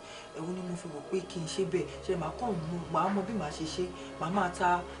yunifásitì ẹ̀wọ̀n ni mo fi wò pé kí n ṣe bẹ́ẹ̀ ṣe máa kàn mú màá mọ bí màá ṣe ṣe màá máa ta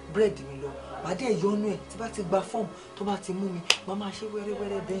búrẹ́dì mi lọ màá dé yọnu ẹ̀ tí bá ti gba fọ́ọ̀mù tó bá ti mú mi màá máa ṣe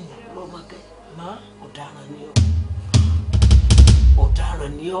wẹ́rẹ́wẹ́rẹ́ bẹ́ẹ̀ yẹn. lọ́mọkẹ́ má ọ̀daràn ni ọ́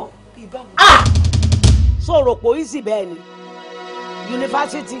ọ̀daràn ni ọ́. sọ̀rọ̀ pò í sì bẹ́ẹ̀ ni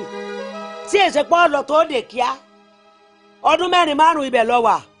yunifásitì tí èsè pọ́ lọ tó dé kíá ọdún 4-5 ibẹ̀ lọ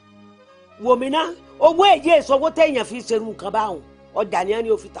wà wò mí ná owó èyí ìsanwó téèyàn fi ṣerú nǹkan báwọn ọjà ni ẹni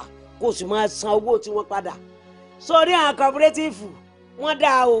ò fi tà kó o sì máa san owó tí wọ́n padà sórí àwọn cooperative wọ́n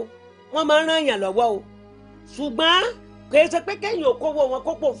dá o wọ́n máa ń ràn yàn lọ́wọ́ o ṣùgbọ́n kìí ṣe pé kéèyàn ò kówó wọn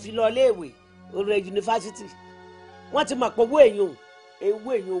kó pò fi lọ léèwé orí yunifásitì wọ́n ti mọ̀ pé owó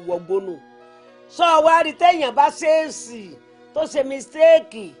èèyàn wọ gbónú sọ wá rí téèyàn bá ṣèèṣì tó ṣe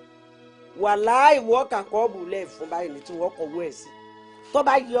mistake wàláhì ìwọ kàkọ́ọ̀bù lẹ̀ fún báyìí ní tí wọ́n kọ̀wé ẹ̀ sí tó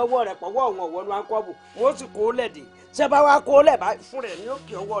bá yí ọwọ́ rẹ̀ pọ̀wọ́ ọ̀wọ́n ọ̀wọ́nú akọ́ọ̀bù wọ́n sì kó lẹ̀dẹ̀ ṣé bá wá kó lẹ̀ fún rẹ̀ ní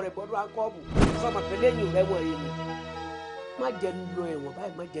òkè ọwọ́ rẹ̀ bọ́dún akọ́ọ̀bù sọmọ pé lẹ́yìn rẹ̀ wọ̀nyí ni má jẹ́ ń lo ẹ̀wọ̀n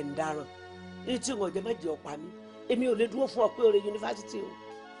báyìí má jẹ́ ń dáràn ní tí wọ́n jẹ́ má jẹ́ ọ̀pá mi èmi ò lè dúró fún ọ pé o rẹ yunifásitì o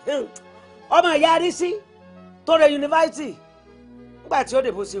ọmọ ìyá rí sí tó rẹ yunifásitì nígbà tí ó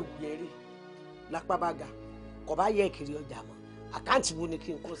dé bó ṣe wù yẹn rí lápá bá ga kò bá yẹ kiri ọjà mọ́ àkáǹtì wo ni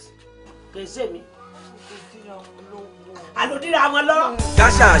kí n kó sí kì í ṣe mi àlòdìrà wọn lọ.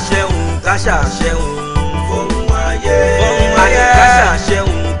 káṣà ṣẹ́hun fóun ayé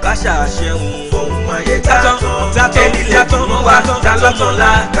káṣà ṣẹ́hun fóun ayé tátán ẹni lè tún wá tálọ́tàn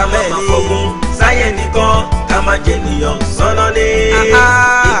lá ká má má fọgún sáyé nìkan ká má jẹ nìyàn sọ́nà ní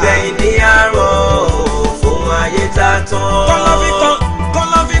ìgbẹ̀yìn ní àárọ̀ fóun ayé tátán.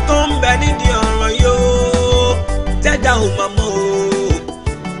 kọ́lọ́fì kan ń bẹ nídìí ọ̀rọ̀ yóò tẹ́jà ò máa mọ̀ o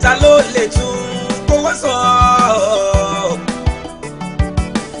ta ló lè tún kówó sọ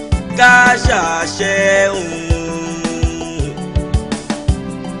káṣà ṣẹ́hun.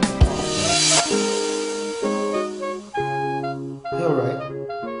 You're all right.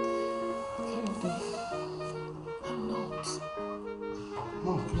 I'm not.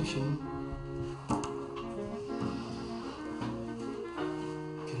 Mom, kí ló ṣe yín?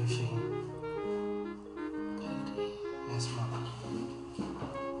 Kí ló ṣe yín? Yes, Mom.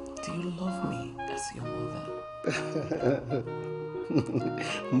 Do you love me as your mother?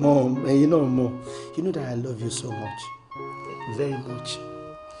 Mom, you know, Mom, you know that I love you so much. Very much.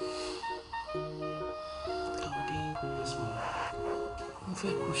 Yes, Mom. Mo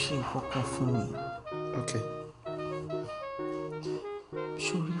fẹ́ kó ṣe nǹkan kan fún mi. Okay.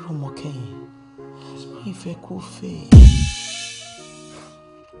 Ṣorí Rọ́mọkẹ́ yẹn, mi fẹ́ kó fẹ́.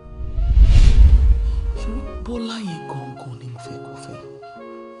 Ṣorí Bọ́lá yẹn gangan ni mo fẹ́ kó fẹ́.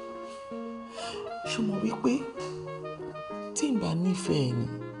 Ṣé mo wí pé tí n bá nífẹ̀ẹ́ ni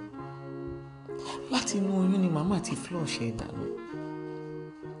láti inú oyún ni màmá ti flush ẹ̀ dànù.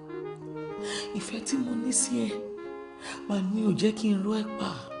 Ìfẹ́ tí mo ní sí ẹ máa ní ò jẹ́ kí n rọ́ ẹ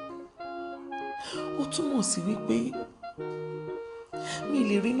pa. Ó túmọ̀ sí wípé mi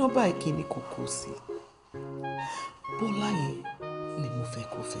lè rí nọ́mbà ìkíni kòkó sí. Bọ́lá yẹn ni mo fẹ́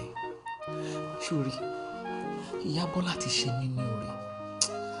kó fẹ́. Ṣorí ìyá Bọ́lá ti ṣe mí ní oore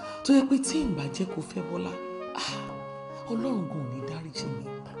tó yẹ pé tí n bá jẹ́ kó fẹ́ Bọ́lá Ọlọ́run gan ò ní dáríjì mi.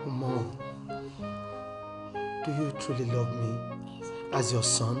 Mom, do you truly love me as your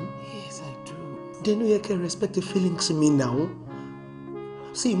son? Yes, I do. Then you can respect the feelings in me now.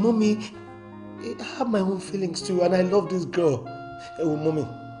 See, Mommy, I have my own feelings too, and I love this girl. Oh, Mommy,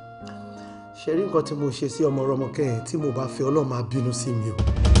 sharing nǹkan tí mo ṣe sí ọmọ Rọ́mọkẹ́ yẹn tí mo bá fẹ́ Ọlọ́run máa bínú sí mi o.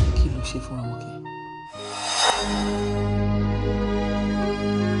 Kí ló ṣe fún Rọ́mọkẹ́?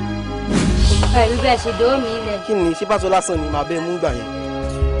 Pẹ̀lú bẹ́ẹ̀ ṣe dòó mi ilẹ̀. Kí ni ṣé báṣọ lásán ni màá bẹ́ẹ̀ mú gbà yẹn?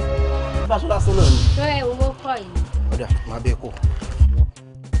 Báṣọ lásán náà ni. Ṣé owó kọ̀ yìí? Ọ̀dà màá bẹ́ẹ̀ kọ̀.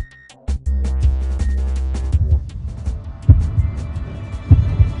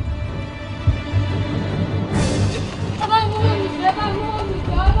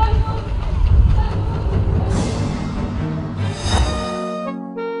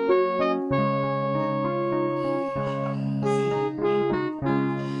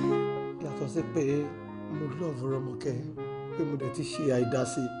 Pé mo love Rọ́mọkẹ́ pé mo dẹ̀ ti ṣe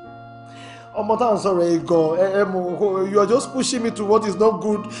àìdásí ọmọ tá à ń sọ̀rọ̀ ẹ̀ gan you are just pushing me to what is not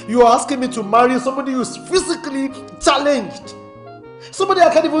good. You are asking me to marry somebody who is physically challenged, somebody I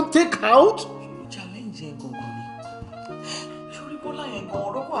can't even take out. Challenge yẹn gangan ni sórí Bọ́lá yẹn gan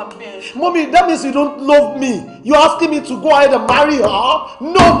ọ̀rọ̀ wà bẹ́ẹ̀. Mommy, that means you don't love me. You are asking me to go ahead and marry her?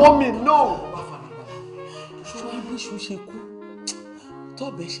 No, Mommy, no. Ṣọlá bí iṣu ṣe kú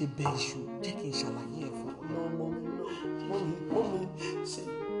tọ́bẹ̀ ṣe bẹ iṣu jẹ́ kí n ṣàlàyé ẹ̀ fún ọ. No, Mommy, see,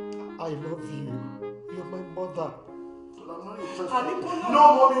 I love you. You're my mother. No,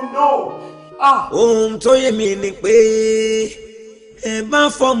 Mommy, no. Ohun tó yé mi ni pé ẹ bá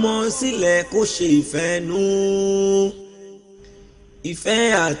fọmọ sílẹ̀ kó ṣe ìfẹ́ nú.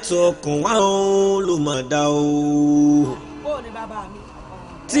 Ìfẹ́ àtọkànwá ó ló máa dá o.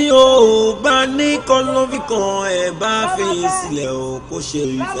 Tí o bá ní kọ́lọ́fì kan ẹ bá fi sílẹ̀ o kó ṣe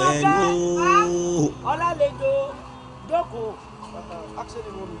ìfẹ́ nú. Ọlálejò jókòó.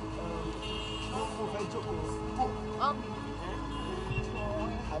 Actually, mommy, mo fẹ́ jókòó.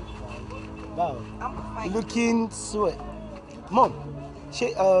 Wow, looking sweet. Mom, ṣé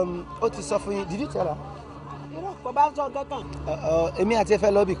ó ti sọ fún yín? Did you tell her? Kò bá sọ kankan. Èmi àti ẹ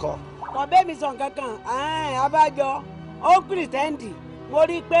fẹ́ lọ́bì kan. Kò bẹ́ẹ̀ mi sọ kankan. Abájọ ó pìrìtẹ́ǹdì mo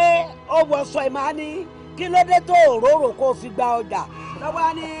rí i pé ó wọṣọ ìmáàní kí ló dé tó òróró kó fi gba ọjà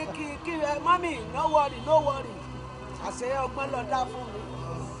lọ́wọ́ ní kí mọ́mì no worry àṣẹ ọgbọ́n lọ dá fún mi.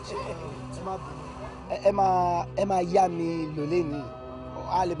 ẹ máa yá mi lò lẹ́nu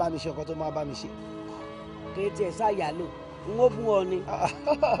a lè bá mi ṣe nǹkan tó máa bá mi ṣe. kéétì ẹ̀ ṣàyàlò n ó bú ọ ni.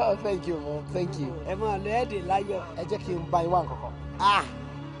 Thank you, Mom, thank you. ẹ máa lọ ẹ̀dẹ̀ láyọ̀. ẹ jẹ́ kí n bá yín wá nǹkan kan.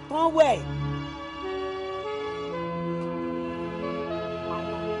 tán wẹ̀.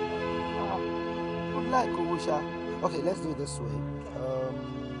 Like Owosha. Okay, let's do it this way.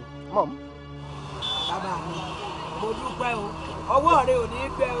 Mom. Bàbá mi, mo dúpẹ́ o. Ọwọ́ rẹ ò ní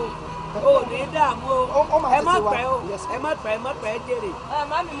gbẹ o. O ò ní dààmú o. Ẹ má pẹ́ o. Ẹ má pẹ́ jèrè.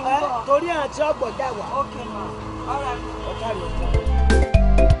 Mami mo bọ̀. Torí àti ọgbọ̀jà wà. Okay, ma. All right. Ọ̀kadì.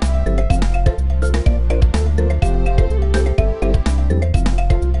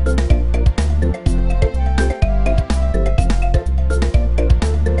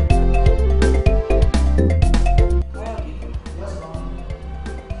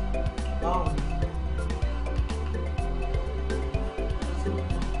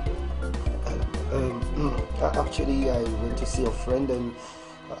 Actually, I went to see a friend and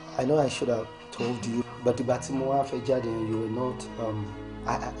I know I should have told you, but the Batimoa Fejade, you were not,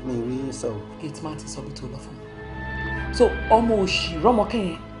 I mean, really, so. It's Martin Sobito love for me. So, almost she,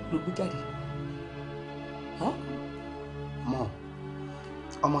 Romoke, look good. Huh? Mom,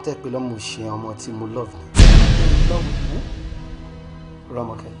 I'm not a pillow, she, I'm not a love. Love who?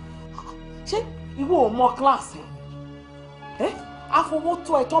 Romoke. She, you were more class, eh?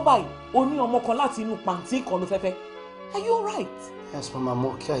 Afọwọ́tọ́ ẹ̀ tán báyìí o ní ọmọ kan láti inú pàǹtí kan ló fẹ́fẹ́. Are you alright? Yes, Mom, I'm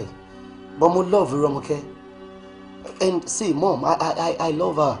okay. But I love Romoke. And see, Mom, I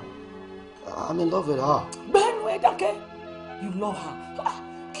love her. I'm in love with her. Bẹ́ẹ̀ni ẹ dákẹ́. You love her.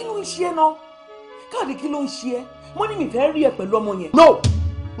 Kí ló ń ṣe ẹ́ náà? Káàdì kí ló ń ṣe ẹ́? Mo ní mi fẹ́ rí ẹ pẹ̀lú ọmọ yẹn.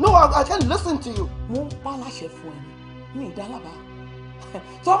 No, I can't listen to you. Mo ń pa láṣẹ fún ẹ ní ìdálábà.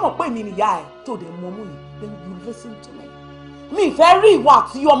 Tọ́mọ̀ pé mi nìyá ẹ̀ tó dẹ̀ mọ ọmọ yìí, then you listen to me. Mi fẹ́ rí ìwà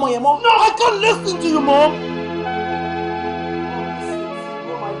àti ọmọ yẹn mọ́. No, I can't listen to you, Mom.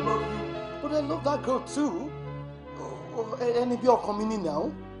 But I love that girl too. Any be coming now?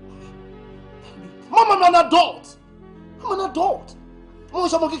 Mom, I'm an adult. I'm an adult. Mom, I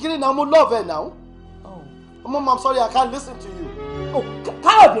love her now. Oh. Mom, I'm sorry, I can't listen to you. Oh,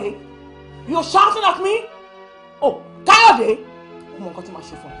 Kayode, you're shouting at me? Oh, Kayode.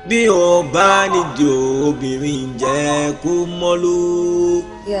 Bí o bá nídìí obìnrin jẹ́ kó mọ́ ló.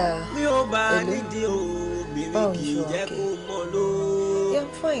 Bí o bá nídìí obìnrin kì í jẹ́ kó mọ́ ló.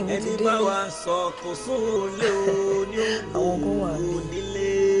 Ẹni bá wa sọ kò sóhun lé o ní òkú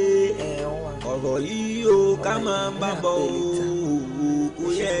nílé. Ọ̀rọ̀ yìí o ká máa bá bọ̀ o kò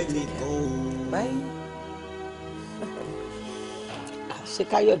yẹ nìkan o. Ṣé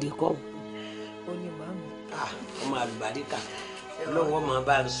Káyọ̀dé kọ́? Ó ní màmí. Ọmọ àlùbáríkà. Lọ́wọ́ máa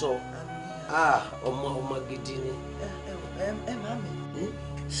bá ń sọ ọmọ gidi ni. Ẹ màmí.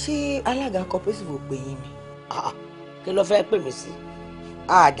 Ṣé alága cooperative ò pè yín ni? Kí ló fẹ́ pè mí sí?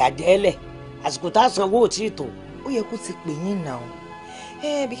 Àjàjẹ́lẹ̀ àsìkò tá a sanwó ò tí ì tó. Ó yẹ kó ti pè yín náà.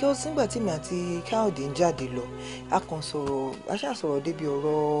 Because nígbà tí mi àti Káyọ̀dé ń jáde lọ a kàn sọ̀rọ̀ a ṣáà sọ̀rọ̀ débi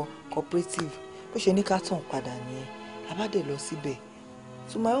ọ̀rọ̀ cooperative bó ṣe ní ká tàn padà nìyẹn a bá dé lọ síbẹ̀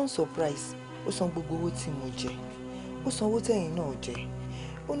to my own surprise ó san gbogbo owó tí mo jẹ ó san owó tẹ̀yìn náà jẹ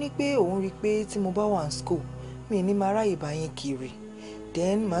ó ní pé òun rí i pé tí mo bá wà ní school mi ní máa ráyè bá yín kiri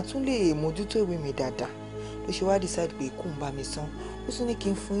then màá tún lè mójútó ìwé mi dáadáa ló ṣe wá decide pé kó ń bá mi san ó tún ní kí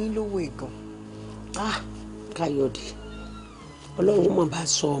n fún yín lówó ìgàn. Káyọ̀dé Ọlọ́run mọ̀ bá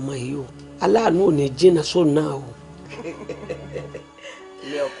sọ ọmọ yìí o aláàánú ò ní jìnnà sóun náà o.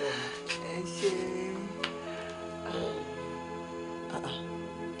 Ilé ọkọ mi. Ẹ ṣe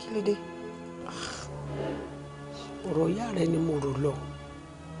kí ló dé? Ọ̀rọ̀ ìyá rẹ ni mo rò lọ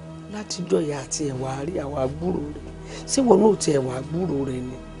látijọ́ ìyá àti ẹ̀wà rí àwọn àgbúrò rẹ̀ ṣé wọn náà ti ẹ̀wà àgbúrò rẹ̀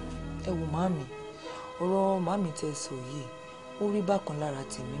ni. Ẹ wò màmí ọ̀rọ̀ màmí tẹ́ sọ yìí ó rí bákan lára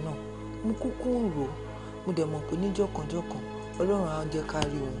tèmi náà mo kúkú ń rò ó mo dẹ̀ mọ̀ pé níjọ́kanjọ́kan Ọlọ́run á jẹ́ ká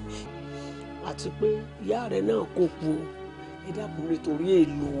rí òun. Àti pé ìyá rẹ náà kò kú o ẹ dákun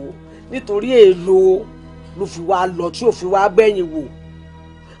nítorí èèlò ló fi wá lọ tí ò fi wá bẹ́yìn wò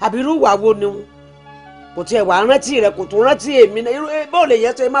àbí irú ìwà wo ni wọn kò tiẹ̀ wá rántí rẹ kò tún rántí èmi náà irú báwo lè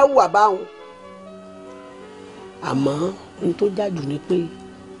yẹ ṣe máa hùwà báwọn. àmọ́ n tó jájú ni pé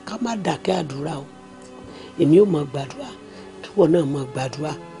ká má dákẹ́ àdúrà o èmi ò mọ gbàdúrà kíwọ náà mọ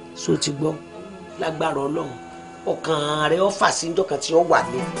gbàdúrà só ti gbọ́ lágbára Ọlọ́run ọkàn rẹ ó fà sí njọ́ kan tí ó wà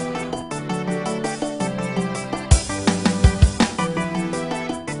ní.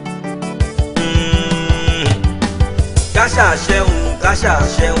 káṣà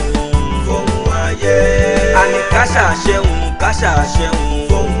ṣẹ́hun fóun ayé àní káṣà ṣẹ́hun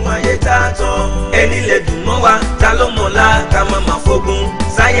fóun ayé tá a tán ẹni lè dùn mọ́ wa ta ló mọ̀lá ká má má fógun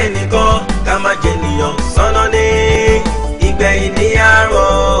sáyẹ̀ nìkan ká má jẹnìyàn sọ́nà ní ìgbẹ̀yìn ní àárọ̀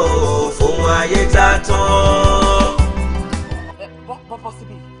fóun ayé tá a tán. bọ́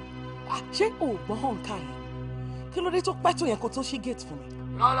síbi ṣé oògùn hàn ká yẹn kí ló dé tó pẹ́ tó yẹn kó tó ṣí gate fún mi.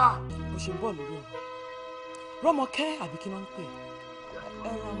 rárá. mo ṣe ń bọ̀ lórí ọ̀rọ̀ Rọ́mọkẹ́ àbí kí ló ń pè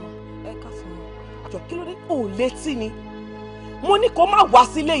ẹ rọmọ ẹ ká fún mi jọ kí ló dé ò létí ni mo ní kó má wá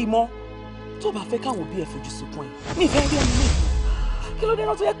sílé yìí mọ́ tó bá fẹ́ káwọn òbí ẹ fojú sunkún ẹ ní ìfẹ́ rí ẹni lẹ́yìn kí ló dé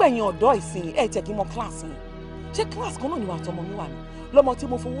náà tó yẹ pé ẹ̀yin ọ̀dọ́ ìsìn ẹ̀ tẹ̀ kí mọ kíláàsì yìí ṣé kíláàsì kan náà ni wà á tọmọ mi wà ní lọ́mọ tí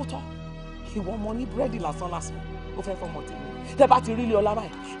mo fowó tọ́ ìwọ ọmọ ní búrẹ́dì lásán lásán ó fẹ́ fọmọ tèmi tẹ bá ti rí ilé ọlá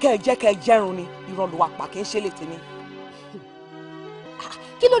báyìí kẹ́ ẹ jẹ́rùn ni irọ́ ló wà pa kí n ṣe lè tèmi.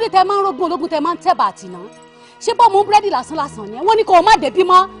 kí ló dé tẹ máa ń rógún ológun tẹ máa ń tẹ̀ bàtì náà ṣé bọ́ mú búrẹ́dì lásán ni wọ́n ní kó o má débi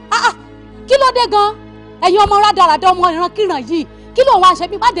mọ́ kí ló dé gan ẹ̀yin ọmọ rádaràdà ọmọ ìrankíran yìí kí ló ń wá ṣe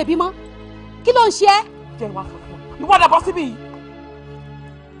bí má débi mọ́ kí ló ń ṣe é. jẹ́ ìwà fọ̀fọ̀ ìwọ dàbọ̀ síbí yìí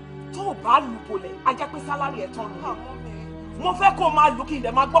tó o bá lù bolẹ̀ ajá pé sálárì ẹ̀ tán nù mo fẹ́ kó o máa lù kí n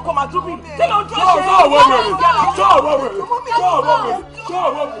dẹ̀ máa gbọ́ kó o máa dúbì kí ló ń dúró ṣe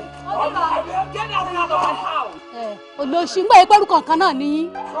é. olóṣìngbà ìgbẹ́rù kankan náà nìyí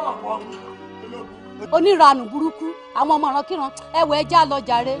oníranù burúkú àwọn ọmọ ìrankíran ẹwọ ẹja lọ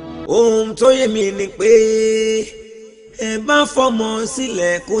jàre. ohun tó yé mi ni pé ẹ bá fọmọ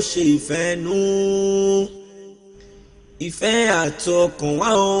sílẹ̀ kó ṣe ìfẹ́ nù ìfẹ́ àtọkàn wá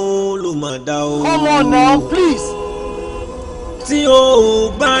ó ló máa dá o. Come on now, please. tí o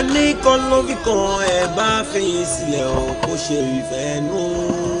bá ní kọ́lọ́fì kan ẹ bá fi sílẹ̀ o kó ṣe ìfẹ́ nù.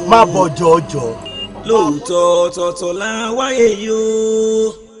 má bọ̀ jọ̀ọ́jọ̀. lóòótọ́ tọ̀tọ̀ la wáyé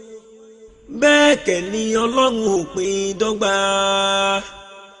yóò bẹ́ẹ̀ kẹ́ ni Ọlọ́run ò pín dọ́gba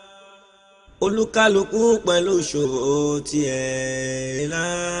olúkálùkù pẹ̀lú ìṣòro tiẹ̀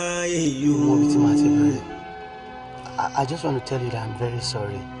láyé yìí. mo bí tí màá ti bẹ̀rẹ̀ I just want to tell you that I'm very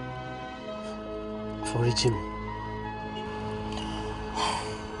sorry for reaching me.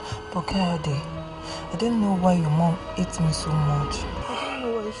 But Kayode, I don't know why your mom hates me so much. I don't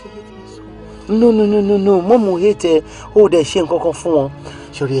know why she hates me so much. No. Mom will hate her. Oh, there's shame kankan fún wọn.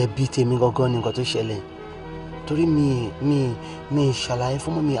 Sori ẹbí tèmi gangan ni nǹkan tó ṣẹlẹ̀. Torí mi ṣàlàyé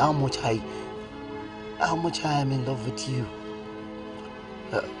fún mọ́mí how much I am in love with you.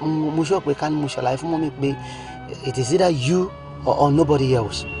 Mo sọ pé ká ní mo ṣàlàyé fún mọ́mí pé it is either you or nobody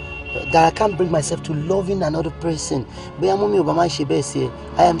else. That I can't bring myself to loving another person. Bóyá mọ́mí ò bá máa ṣe bẹ́ẹ̀ sí ẹ.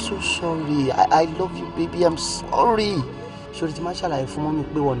 I am so sorry. I love you baby. I'm sorry. Sori tí máa ṣàlàyé fún mọ́mí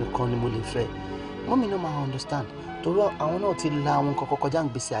pé wọ́n nìkan ni mo lè fẹ́. Mọ́mí no máa understand. Torí àwọn náà ti la àwọn nǹkan kọjá ń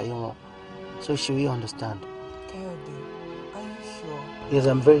gbèsè ayé wọn. So she will understand. Kayode, are you sure? Yes,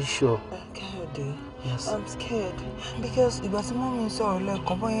 I'm very sure. Kayode, yes. I'm scared because ìgbà tí mọ́mí sọ̀rọ̀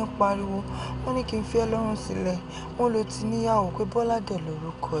lẹ́ẹ̀kan bọ́yẹn pariwo wọ́n ní kí n fi ẹ́ lọ́rùn sílẹ̀ wọ́n ló ti níyàwó pé Bọ́lá dẹ̀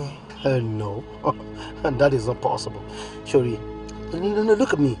lórúkọ ẹ̀. No, that is not possible. Shori, no,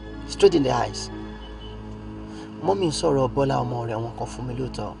 look at me straight in the eyes. Mọ́mí sọ̀rọ̀ Bọ́lá ọmọ rẹ̀ wọn kan fún mi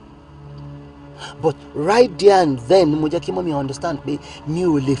lóòótọ́. But right there and then mo jẹ́ kí mọ́mí understand pé mi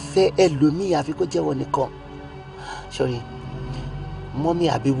ò lè fẹ́ ẹlòmíì àfi kó jẹ́wọ́ nìkan. Sorry, mọ́mí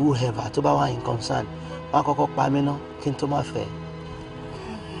àbí whoever tó bá wà in concern wọ́n á kọ́kọ́ pa mí ná kí n tó má fẹ́.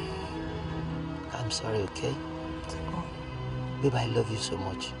 I'm sorry, okay? Babe, I love you so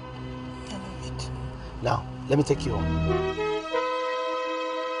much. I love it. Now, let me take you home.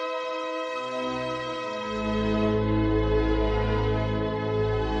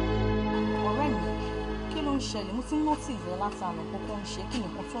 ṣẹlẹ̀ mo ti ń notice ẹ látàánà kókó ń ṣe kí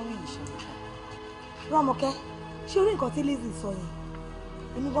nìkan tó ń rí ìṣẹ̀lẹ̀. Rọ́mọkẹ́ ṣé orí nǹkan tí Lizzy sọ yẹn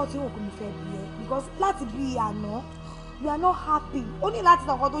èmi gan tí òkú mi fẹ́ bí ẹ because láti bí àná we are not happy ó ní láti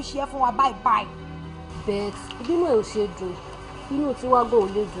sọ nǹkan tó ṣe é fún wa bye bye. bet ìbínú ẹ ò ṣe dùn inú tí wàá gbọ́ ò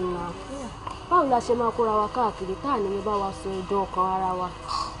lè dùn náà báwo la ṣe máa kóra wa káàkiri tá à ní bá wa sọ ẹ̀dùn ọkàn ara wa.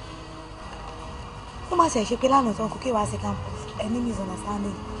 ó má ṣe pé lánàá tán kò kí wàá ṣe campus any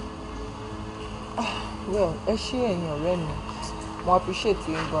misunderstanding. Well, ẹ ṣé ẹ̀yin ọ̀rẹ́ mi. Mo appreciate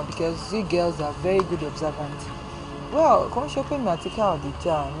you gan because you girls are very good observant. Well, kò ń ṣe pé mi àti Káyọ̀dé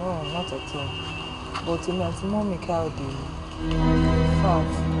jà, no, not at all. But èmi àti mọ́mí Káyọ̀dé, in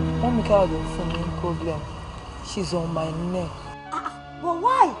fact, mọ́mí Káyọ̀dé fún mi problem. she's on my neck. But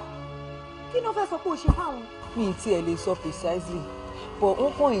why? Kí ló fẹ́ sọ pé o ṣe fáwọn? Mi tí ẹ lè sọ precisely but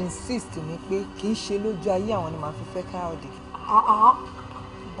wọ́n kàn insist ní pé kì í ṣe lójú ayé àwọn ni màá fi fẹ́ Káyọ̀dé.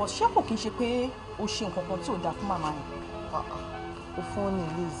 But ṣé kò kí n ṣe pé o ṣe nǹkan kan tí ò dáa fún màmá yẹn? O fún ní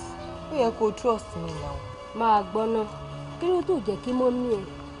Liz ó yẹ kó trust me now. Máa gbọ́ náà kí ló tó jẹ́ kí mọ́mí ẹ̀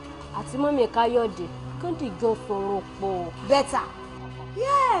àti mọ́mí Káyọ̀dé kán dìjọ sọ̀rọ̀ pọ̀. Better.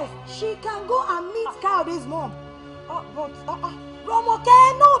 Yes, she can go and meet Kayode's mom. But Romoke,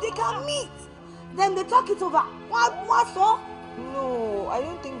 no, they can meet. Then they talk it over. What's all? No, I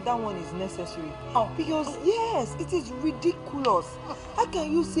don't think that one is necessary. Because yes, it is ridiculous. How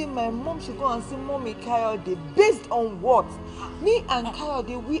can you say my mom should go and see Mommy Kayode based on what? Me and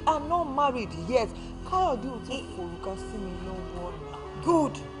Kayode, we are not married yet. Kayode will take Foruka see me no word.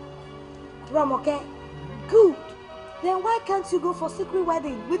 Good. Romoke, good. Then why can't you go for secret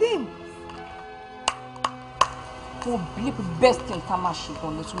wedding with him? Mo believe the best thing Tama she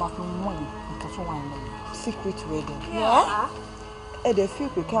done is to make me money because of wine. Secret wedding. Yeah. And they feel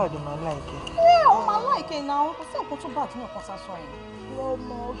prepared in my life. Yeah, my like it now. I say go to bad no concern.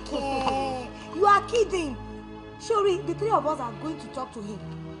 Romoke, you are kidding. Surely the three of us are going to talk to him.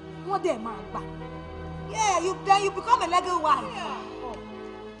 What day man back? Yeah, you become a legal wife. Yeah.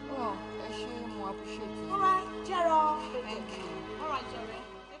 Oh, I sure appreciate it. All right, Jero. Thank you. All right, Jero.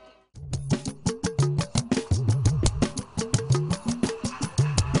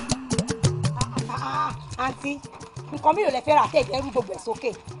 Àǹtí, nǹkan mi ò lè fẹ́ ra tẹ̀ ẹrú gbogbo ẹ̀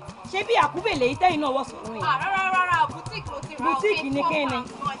sókè. Ṣé bí àkúbè lèyí tẹ́yìn náà wọ̀ sọ̀rọ̀ yẹn? Rárá, boutique ló ti ra ọ̀kẹ́. Boutique ni kéne.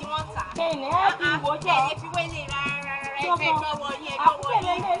 Kéne, ẹ fi wò jẹ́. Ẹ fi wé lè rárá, ẹ fẹ́ gbọ́ wọ yín, ẹ gbọ́ wọ yín. Àkúbè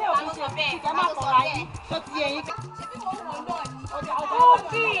lèyí lè òkú ṣe bẹ́ẹ̀, ẹ má kọ̀ra yín, tó ti yẹ yín. Ṣé bí wọ́n wọ̀ náà ni?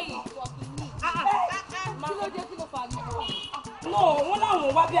 Kúbì! Kí ló dé kí ló fà mí? No, wọ́n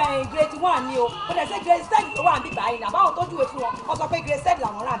láwọn wá bí i grade 1 ni o. Ó dẹ̀ ṣe grade 7 ló wà níbí báyìí náà. Báwọn tó júwe fún wọn, wọ́n sọ pé grade 7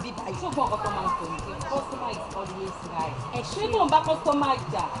 làwọn rà níbí báyìí. Ṣùgbọ́n ọkọ̀ tó máa ń pè ní customer is always right. Ṣé tó ń bá customer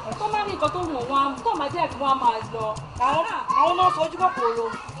jà? Tó máa rí nǹkan tó wù wọ́n, tó máa jẹ́ kí wọ́n máa lọ. Àwọn náà sojú kòkòrò.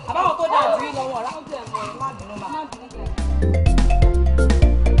 Àbáwọn tó dáa jù lọ wọ̀n ráńdẹ̀ mọ́ ẹ̀ má bínú mà.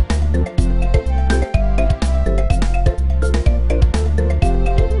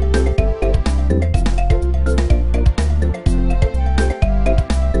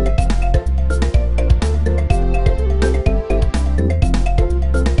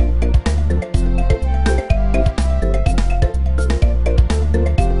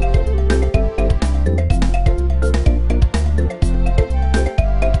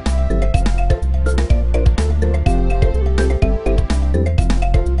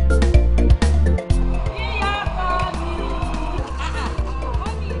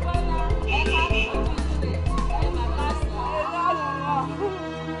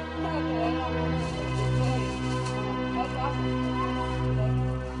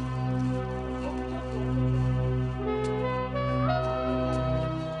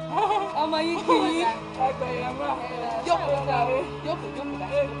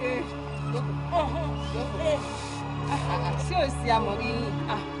 Ṣé o sí àmọ̀rí yín?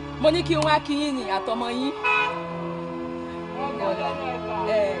 Mo ní kí wọ́n á kí yín ní àtọmọ yín. Wọ́n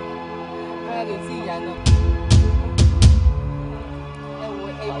lè tí ìyá náà. Ẹ wo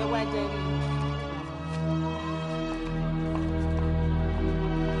ẹ wá jẹ rí.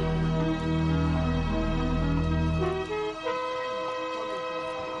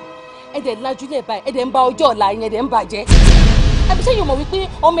 Ẹ dẹ̀ lajúlẹ̀ báyìí, ẹ dẹ̀ ń ba ọjọ́ ọ̀la yẹn, ẹ dẹ̀ ń bàjẹ́. Àbí ṣé yóò mọ̀ wípé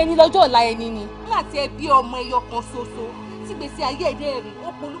ọmọ ẹni lọ́jọ́ ọ̀la ẹni ni? Nígbà tí ẹ bí ọmọ ẹyọ kan ṣoṣo tí gbèsè ayé ẹ̀dẹ́ rẹ̀ ó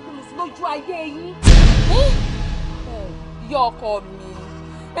polúkúlù sí lójú ayé yín. Ìyá ọkọ mi,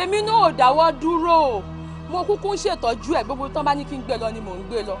 èmi náà ò dáwọ́ dúró. Mo kúkú ń ṣètọ́jú ẹ̀, gbogbo tán bá ní kí n gbé lọ ni mò ń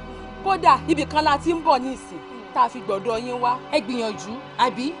gbé lọ. Kódà ibì kan la ti ń bọ̀ ní ìsìn tá a fi gbọ̀dọ̀ yín wá. Ẹ gbìyànjú,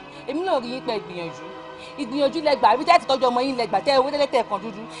 àbí? Èmi náà rí yín pé gbìyànjú. Ìgbìyànjú lẹgbà àbí tẹ́ ti tọ́jú ọmọ yín lẹgbà tẹ́ owó tẹ́lẹ̀ tẹ́ kan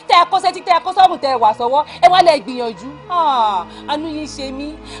dúdú tẹ́ ẹ kó sẹ́tí tẹ́ ẹ kó sọ́ọ̀mù tẹ́ ẹ wà sọ́wọ́ ẹ wá lẹ gbìyànjú. Àánú yín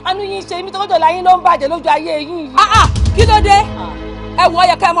ṣe mí tọ́jọ́ la yín ló ń bàjẹ́ lójú ayé yín yìí. Kí ló dé? Ẹ wo ó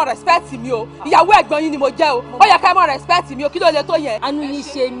yẹ ká ẹ mọ respect mi o, ìyàwó ẹ̀gbọ́n yín ni mo jẹ́ o, ó yẹ ká ẹ mọ respect mi o, kí ló lè tó yẹn. Àánú yín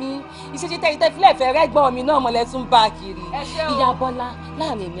ṣe mí ìṣeṣe tẹ́ filẹ̀ fẹ́ rẹ́gbọ́n mi náà mọ̀lẹ́ tún bá kiri. Ìyá Bọ́lá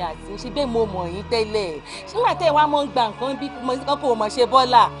láàrin èmi àti ṣe bẹ́ẹ̀ mo mọ̀ yín tẹ́lẹ̀ ṣé wà tẹ́ wá mọ́ ń gba nǹkan bí kan kò mọ̀ ṣe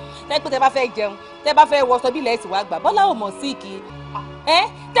Bọ́lá tẹ́ pé tẹ́ bá fẹ́ jẹun tẹ́ bá fẹ́ wọṣọ bí ilẹ̀ sì wá gbà Bọ́lá ò mọ̀ síìkì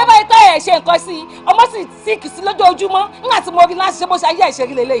tẹ́ bá pẹ́ ẹ̀ ṣe nǹkan sí ọmọ sì síìkì sí lójoojúmọ́ nígbà tí mo rí láti ṣe bó ṣe ayé ẹ̀ ṣe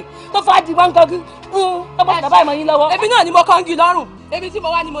rí lélẹ́yìí tó fà á di gbọ́ngàngí tó bá bàbá ìmọ̀ yín lọ́wọ́. Èmi náà ni mo kàn ń gi lọ́rùn, èmi tí mo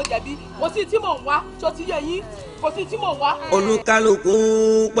wá ni mo jẹ̀bi, kò sí tí mò ń wá tó ti yé yín, kò sí tí mò ń wá. Olúkálùkù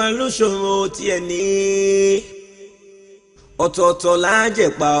pẹ̀lú ṣòro tiẹ̀ ní ọ̀tọ̀ọ̀tọ̀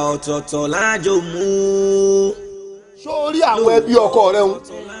lájẹ̀pá ọ̀tọ̀ọ̀tọ̀ lájò mú. sórí àwọn ẹbí ọkọ rẹ ń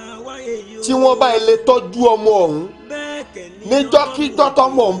tí wọ́n bá ilé tọ́jú ọmọ ọ̀hún níjọ́kíjọ́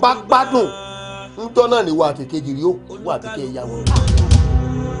tọmọ ọ̀hún bá gbádùn ńjọ́ náà ni wà á tèkejì rí ó kú àtẹkẹ ìyàwó.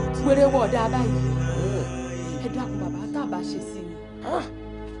 wéré wọ̀ ọ̀dà báyìí ẹ dákun bàbá tá a bá ṣe sí ni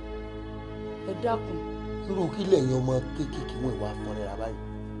ẹ dákun. irú kí lẹ́yìn ọmọ kéékèèké wọn ìwà fúnra báyìí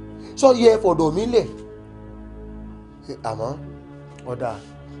sọ yẹ fọ̀dọ̀ mi lẹ̀ àmọ́ ọ̀dà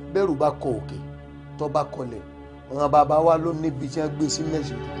bẹ́rù bá kọ òkè tó bá kọlẹ̀ àwọn bàbá wa ló níbi tí wọ́n gbé sí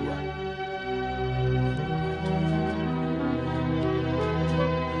mẹ́sì dúdú wa.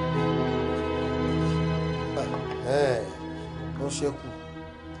 wọ́n ṣẹ́kù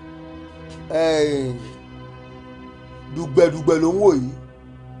dùgbẹ̀dùgbẹ̀ ló ń wò yìí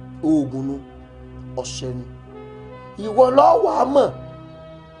oògùn nu ọ̀sẹ̀ ni ìwọ lọ́wọ́ á mọ̀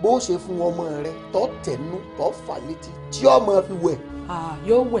bó ṣe fún ọmọ rẹ tó tẹnu tó fà létí tí ọmọ fi wẹ̀.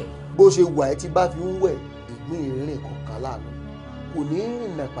 yóò wẹ̀. bó ṣe wà ẹ́ tí bá fi ń wẹ̀ ìgbín ìrìn kọ̀ọ̀kan láàánú kò ní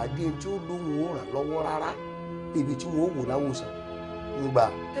rìnnà pàdé tí ó lóhùn ó ràn lọ́wọ́ rárá ibi tí wọ́n wò láwòsàn nígbà.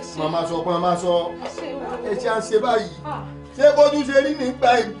 màmá sọ pé màmá sọ ẹ ṣe à ń ṣe báyìí ṣé bójú ṣe rí nígbà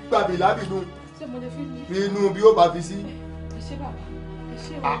ìgbàbí lábìnú inú bí ó bá fi sí. ẹ ṣe bàbá ẹ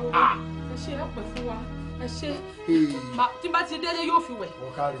ṣe ẹ ṣe ẹ pẹ fún wa ẹ ṣe tí bá ti délé yóò fi wẹ̀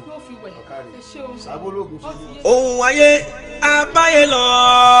yóò fi wẹ̀ ẹ ṣe o. sábólógún sí ni. ohun ayé abáyé lọ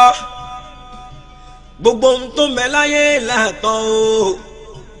gbogbo ohun tó ń bẹ láyé làtọ̀ o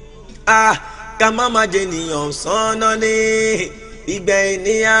ká má má jẹ ènìyàn sánná ní ìgbẹ́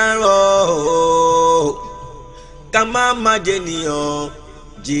ènìyàn rọ̀ o ká má má jẹ ènìyàn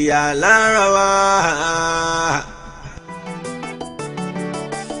jìyà lára wa.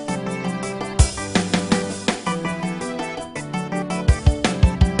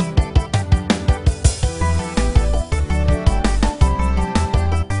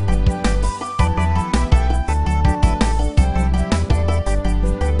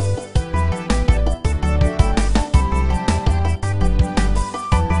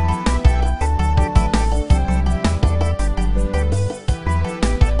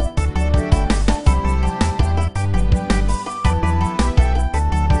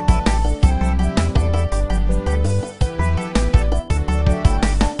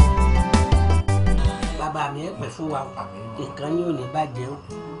 nǹkan yín ò ní bàjẹ́ o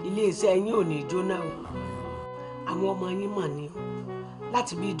iléeṣẹ́ yín ò ní jóná o àwọn ọmọ yín mọ̀ ni o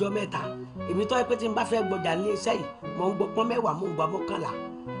láti bí ijọ́ mẹ́ta èmi tó yẹ pé tí n bá fẹ́ gbọ́jà iléeṣẹ́ yìí mò ń gbọ́ pọ́n mẹ́wàá mò ń gbọ́ mọ́kànlá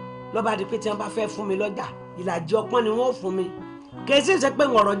lọ́ba di pé tí wọ́n bá fẹ́ fún mi lọ́jà ìlàjì ọpọ́n ni wọ́n fún mi kì í sì ṣe pé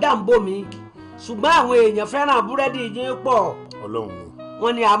ọ̀rọ̀ jà ń bò mí ṣùgbọ́n àwọn èèyàn fẹ́ràn búrẹ́dì yín pọ̀ ọlọ́run ni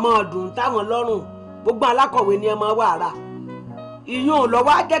wọ́n ní àmọ́ ọdún táwọn lọ́rùn gbogbo alákọ̀wé ni ẹ máa wà rà ìyún ò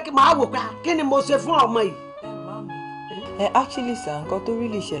lọ́wọ́ á jẹ́ kí máa wò pé kí ni mo ṣe fún ọmọ yìí. Actually sir nǹkan tó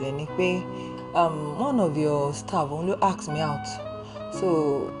really ṣẹlẹ̀ ni pé one of your staff òun ló ask me out so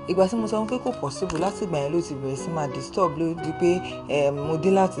ìgbà tí mo sọ pé kò possible láti ìgbà yẹn ló ti bẹ̀rẹ̀ sí máa disturb ló di pé mo dé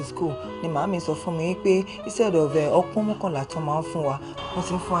láti school ni màámi sọ fún mi pé instead of ọpọ́n mọ́kànlá tó máa ń fún wa wọ́n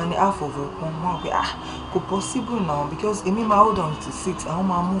ti ń fún wa ní half of ọpọ́n mọ́ pé kò possible now because èmi máa hold on to 6 àwọn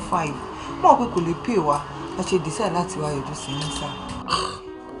máa mú 5 mọ̀ pé kò lè pay wa a ṣe decide láti wá yọjú sí ní sá.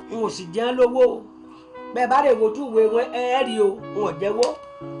 n ò sì jẹ́ lówó bẹ́ẹ̀ bá lè wojú ìwé wọn ẹ rí o n ò jẹ́wọ́.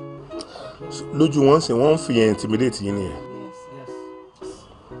 lójú wọn sì wọ́n ń fi yẹn intimidate yín nìyẹn.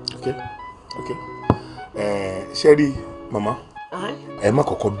 ok ṣe rí màmá ẹ má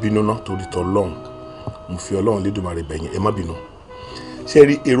kọ́kọ́ bínú ná torí t'Ọlọ́run mo fi Ọlọ́run lédùmarè bẹ̀yìn ẹ má bínú ṣe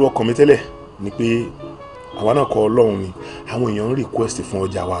rí èrò ọkàn mi tẹ́lẹ̀ ni pé àwa náà kọ Ọlọ́run ni àwọn èèyàn ń request fún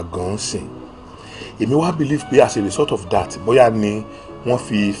ọjà wa gan-an sìn èmi wá believe pé as a result of that bóyá ni wọ́n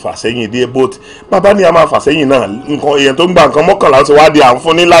fi fàsẹ́yìn dé boat bàbá ni a máa fàsẹ́yìn náà nǹkan èèyàn tó ń gba nǹkan mọ́kànlá ti wá di à ń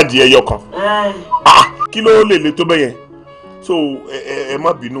fún ní láàjì ẹyọ kan kí ló lè le tó bẹ́yẹn so ẹ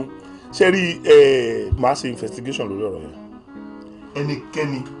má bínú ṣe rí máa ṣe investigation lórí ọ̀rọ̀ yẹn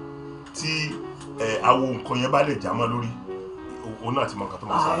ẹnikẹ́ni tí awo nǹkan yẹn bá lè já mọ́ lórí òun náà ti mọ nǹkan tó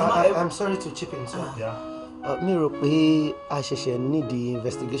máa ṣe. I'm sorry to chip in sir. mi rò pé a ṣẹ̀ṣẹ̀ need the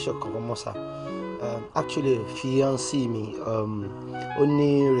investigation kankan mọ́ sir. Actually fiancé mi ó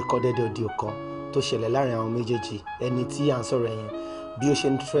ní recorded audio kan tó ṣẹlẹ̀ láàrin àwọn méjèèjì ẹni tí à ń sọ̀rọ̀ yẹn bí ó ṣe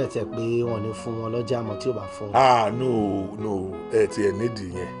ń threat ẹ̀ pé wọ́n ní fún wọn lọ́jà àmọ́ tí ò bá fún wọn. no ẹ ti ẹ nídìí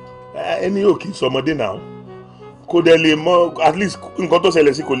yẹn ẹni yóò kì í sọmọdé náà kò dẹ̀ lè mọ at least nǹkan tó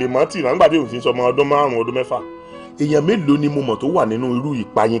ṣẹlẹ̀ sí kò lè mọ tì náà nígbà tí òun fi sọmọ ọdún 5 ọdún 6 èèyàn mélòó ni mo mọ̀ tó wà nínú irú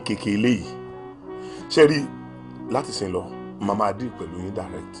ìpayín kékeré léyìí ṣe rí láti sìn lọ màmá adé pẹ̀lú yín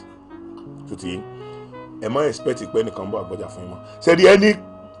direct tó ti yín ẹ má expect pé ẹnìkan bọ́ àgbọ́jà fún yín mọ́ ṣe rí ẹni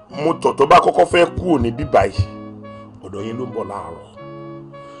mọ́tò tó bá kọ́kọ́ fẹ́ kúrò ní bíbá yìí ọ̀dọ̀ yín ló ń bọ̀ láàárọ̀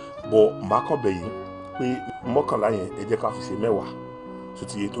bọ̀ màá kàn bẹ̀ yín pé mọ́kànlá yẹn ẹ jẹ́ ká fi ṣe 10 tó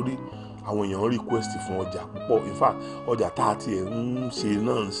ti yẹ torí àwọn èèyàn request fún ọjà púpọ̀ in fact ọjà tá a tiẹ̀ ń ṣe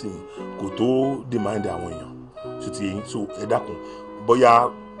náà ń sìn kò tó demand àwọn èèyàn tó ti yẹ so ẹ dákun bóyá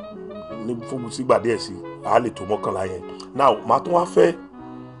ní fún sígbà díẹ̀ sí a lè tó 11 yẹn now màá tún wá fẹ́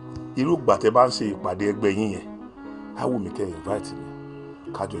irú ìgbà tẹ́ bá ń ṣe ìpàdé ẹgbẹ́ yín yẹn á wù mí kẹ́ invite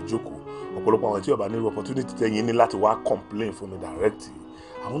mi kájọ jókòó ọ̀pọ̀lọpọ̀ àwọn tí ó bá ní opportunity tẹ́yìn ní láti wá complain fún mi direct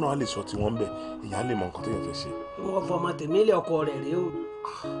àwọn náà lè sọ tí wọ́n ń bẹ̀ èèyàn lè mọ nǹkan tó yẹn fẹ́ ṣe. wọ́n fọmọ tèmi lé ọkọ rẹ̀ rèé o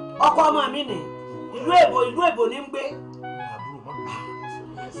ọkọ ọmọ mi nì ìlú èbò ní ń gbé.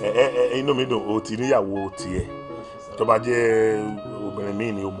 inú mi dùn o ti níyàwó tiẹ̀ tó bá jẹ́ obìnrin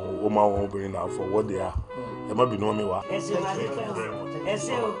míì ni ó máa wọn obìnrin náà fọwọ́ de a ẹ má bínú mi wá. ẹ ṣe máa ní pẹ́ o ẹ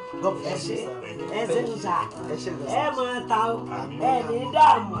ṣe o ẹ ṣe ń sà ẹ máa ta o ẹ ní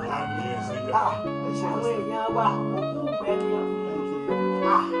dààmú àwọn èèyàn wa òkú pẹ́ ni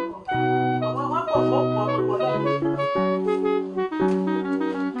ọmọ wọn pọ̀ fọ́ pọ̀ ọmọ lọ́wọ́.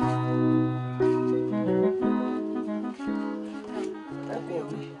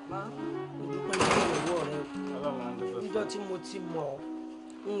 Níjọ́ tí mo ti mọ̀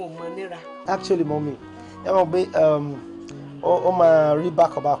n ò mọ níra. Actually mommy ẹ mọ̀ pé ó máa rí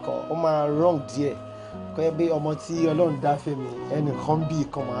bákọ̀bákọ̀ ó máa wrong díẹ̀ kọ́ ẹ bí ọmọ tí Ọlọ́run dá fẹ́mi ẹnìkan bí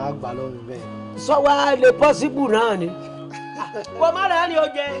ìkan máa gbà lọ́rùn bẹ́ẹ̀. Sọ wá lè possible náà ni. Wọ́n má rẹ̀ ní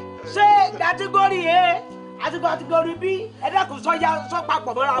oje ṣé category A àti category B ẹ̀dẹ́kùn sọ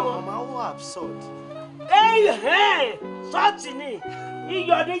papọ̀ mọ́ra wọn. Màmá ó absurd. Sọ́ọ̀tì ni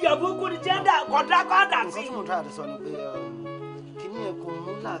iyọ̀ ní iyọ̀ burúkú ni jẹ́ndà kọ̀dákọ̀dà sí. Nǹkan tí mo try àti sọ ni pé kíní ẹ̀kọ́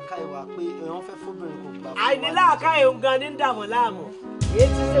mú làákà ìwà pé ẹ̀wọ̀n fẹ́ fóbìnrin kò gbà fún wa. Àìní làákà ẹ̀hún gan ní dààmú láàmú. Èyí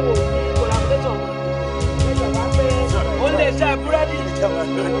ti ṣe wò ní collaboration wọn. Ìjọba pé ó lè ṣe búrẹ́dì.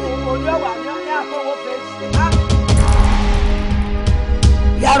 Òní ọ̀wà ní ọ̀yà àkọ́wọ́ fèsì.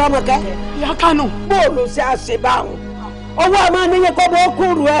 Ìyá Rọ́mọkẹ́. Ìyá Kánù. Bóòlù ṣe àṣebáhùn. Owó a máa níyẹn kọ́ bó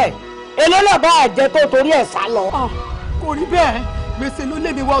kúrú ẹ̀. Èló lọ bá àjẹ tó torí ẹ̀ sá lọ. Kò rí bẹ́ẹ̀ gbèsè ló lé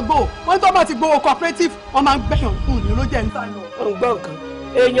mi wọgbó wọn tó bá ti gbowó cooperative wọn máa ń gbẹ̀yàn fún ìlú ló jẹ́ níta lọ. ǹgbọ́n kan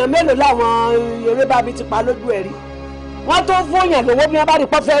èèyàn mélòó làwọn eré bábí ti pa lójú ẹ̀ rí wọ́n tó fún yàn lówó bí wọ́n bá rí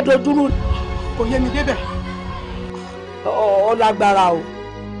pọ́ fẹ́ dojúrú. kò yé mi débẹ̀. ó lágbára o.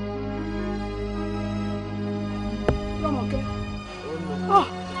 Rọ́mọkẹ́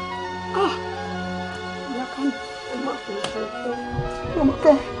ìyá kan ẹ má tó ṣe fún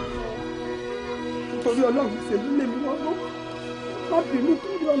Rọ́mọkẹ́ nítorí Ọlọ́run ṣe ló lé mi wọgbó má bínú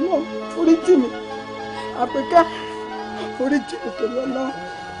torí Ọlọ́run orí jì mí Àpèkẹ́ orí jì mí torí Ọlọ́run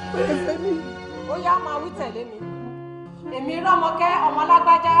ẹsẹ̀ mi. ó yá máa wí tẹ̀lé mi èmi Rọ́mọkẹ́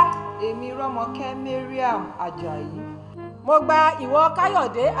ọmọlágbájá èmi Rọ́mọkẹ́ Mariam Ajayi mo gba ìwọ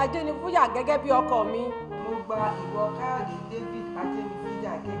Káyọ̀dé Ajénifújà gẹ́gẹ́ bí ọkọ mi. mo gba ìwọ Káyọ̀dé David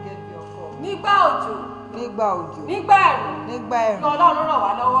Ajénifújà gẹ́gẹ́ bí ọkọ mi. nígbà òjò nígbà òjò nígbà ẹ̀rùn nígbà ẹ̀rùn kí Ọlọ́run ràn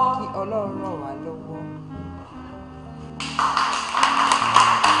wá lọ́wọ́. kí Ọlọ́run ràn wá lọ́wọ́.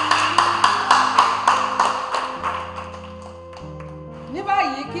 ní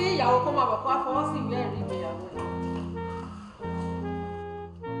báyìí kí ìyàwó kó máa bọ̀ kó fọwọ́ sí ìwé ẹ̀rí ìgbéyàwó rẹ̀.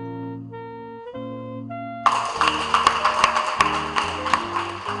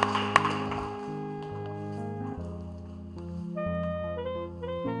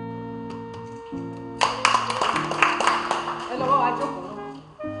 ẹ lọ́wọ́ wa jókòó náà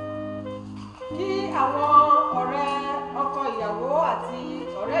kí àwọn ọ̀rẹ́ ọkọ ìyàwó àti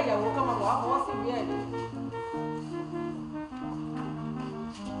ọ̀rẹ́ ìyàwó kó máa bọ̀ wá fọwọ́ sí ìwé ẹ̀rí.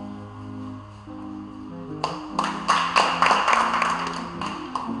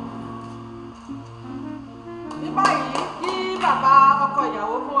 ní báyìí kí bàbá ọkọ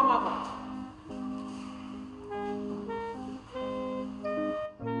ìyàwó fún wọn máa bọ̀.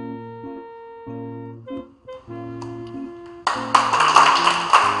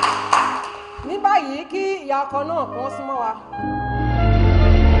 ní báyìí kí ìyá ọkọ náà kún súnmọ́ wa.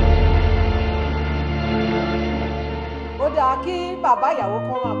 ó dáa kí bàbá ìyàwó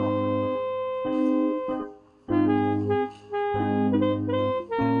kún máa bọ̀.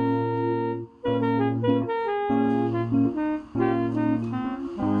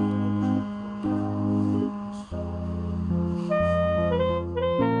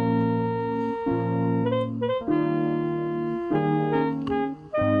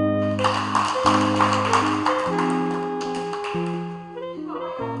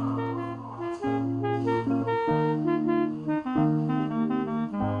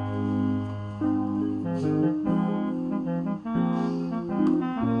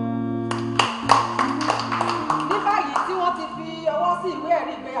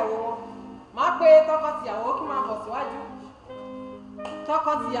 Má pé tọkọ-tìyàwó kí máa bọ̀ síwájú.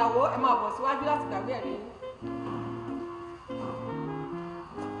 Tọkọ-tìyàwó ẹ máa bọ̀ síwájú láti gbàgbé ẹ̀rí.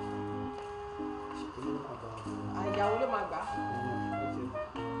 Ìyàwó ló máa gbà.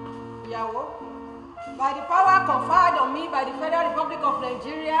 Ìyàwó. By the power conferred on me by the Federal Republic of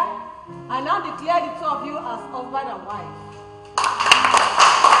Nigeria, I now declare the two of you as husband and wife.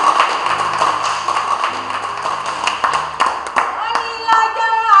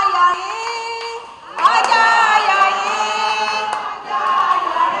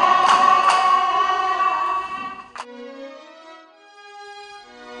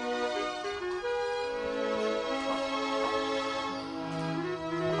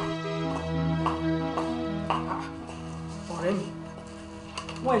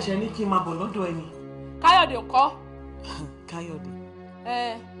 Wọ́n ẹ̀ṣẹ̀ ní kí n máa bọ̀ lọ́dọ̀ ẹni. Káyọ̀dé ńkọ́? Káyọ̀dé.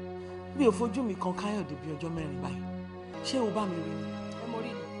 Mi ò fojú mi kan Káyọ̀dé bí ọjọ́ mẹ́rin báyìí. Ṣé o bá mi rí ni? Mo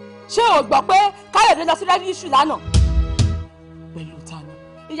rí ni. Ṣé o gbọ́ pé Káyọ̀dé lọ sí rẹ́díṣù lánàá? Pẹ̀lú ta ni?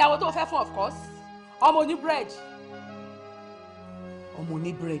 Ìyàwó tó fẹ́ fún of course. Ọmọ oní búrẹ́dì. Ọmọ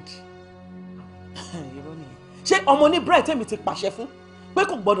oní búrẹ́dì. Irọ́ nìyẹn. Ṣé ọmọ oní búrẹ́dì tèmi ti pàṣẹ fún pé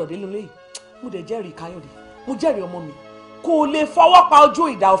kò gbọ́dọ̀ dé lóléyìí? Mo dẹ̀ jẹ́rìí Káyọ̀dé. Mo jẹ́rìí ọmọ mi. Kò lè fọwọ́ pa ojú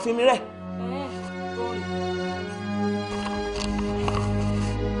ìdá òfin mi rẹ̀.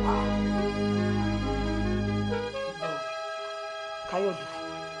 Káyọ̀dé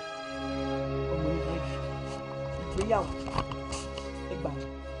ọmọ ìbúrẹ́dì ìgbéyàwó ẹgbà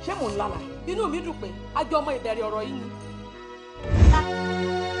ṣé mò ń lálà. Inú mi dùn pé a jọ ọmọ ìbẹ̀rẹ̀ ọ̀rọ̀ yìí ni.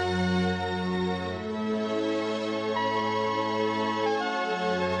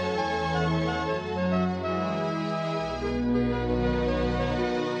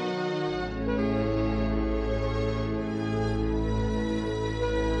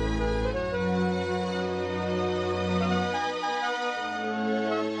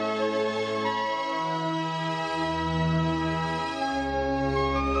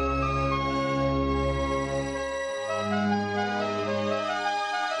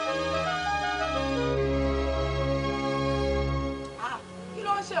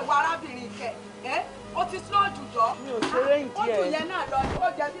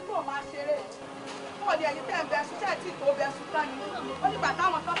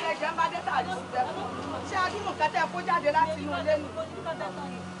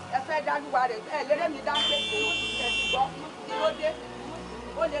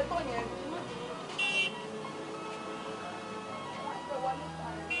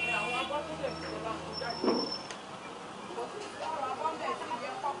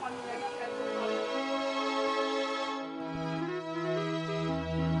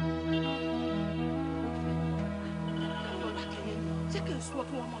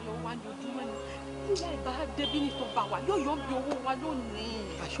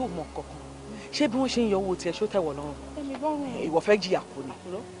 Àṣé ò mọ kankan ṣé bí wọ́n ṣe ń yọ owó tiẹ̀ ṣó tẹ̀wọ̀ lọ́rùn. Ìwọ fẹ́ jìyà kò ní.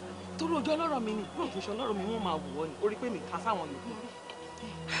 Torí ojú ọlọ́rọ̀ mi ni yóò tún ṣe ọlọ́rọ̀ mi wọ́n máa wù ọ́ ni orí pé mi ká sáwọn yòókù.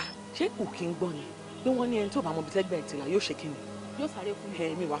 Ṣé kò kí ń gbọ́ ni pé wọ́n ní ẹni tó bá mọ ibi tẹ́gbẹ̀ẹ́ ti là yóò ṣe kí ni. Yóò sáré kú.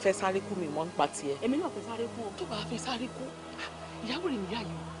 Mi wàá fẹ́ sáré kú mi mọ́ nípa tiẹ̀. Èmi náà fẹ́ sáré kú. Tó bá fẹ́ sáré kú ìyàwó rẹ̀ níyà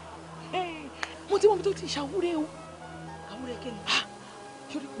yìí. Mo ti mọ ibi tó ti ṣàwúrẹ́ o. Àwúrẹ́ kí ni?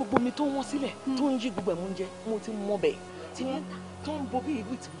 Ṣé gbogbo mi tó wọ́n sílẹ̀ tó ń yí gbogbo ẹ̀ mú jẹ mo ti mọ bẹ́ẹ̀ tó ń bo bí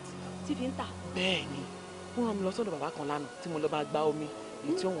ìwé ìtìwìtì. Tí fi ń tà. Bẹ́ẹ̀ ni wọ́n rán mi lọ sọ́dọ̀ bàbá kan lánàá tí mo lọ bá gba omi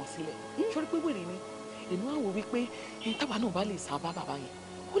èyí tí ó wọ̀n sílẹ̀. Ṣé pé wèrè ni èmi wá wò wípé táwa náà bá lè sá bá bàbá yẹn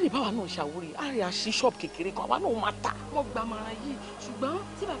ó lè báwa náà ṣàwúrí àárẹ̀ àṣì ṣọ́ọ̀bù kékeré kan àwa náà máa tà. Mo gba màrán yìí ṣùgbọ́n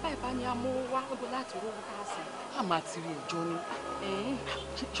tí bàbá ìbá ni a mú wá gbogbo láti rówó ká sí. A máa ti rí ẹjọ́ ni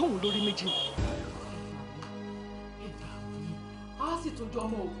ṣé òun lórí méjì ni. A sì tún jọ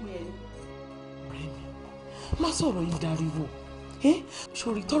ọmọ òkú yẹn. Má sọ̀rọ̀ yìí dariwo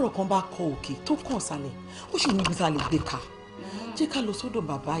sórí tọ́rọ̀ kan bá kọ òkè tó kàn sálẹ̀ ó sì níbi tá a lè gbé ka jẹ́ ká lọ sọ́dọ̀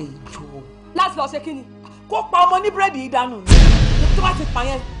bàbá yìí jọ. Láti lọ ṣe kí ni? Kó pa ọmọ ní búrẹ́dì yìí dànù ni tó bá ti pa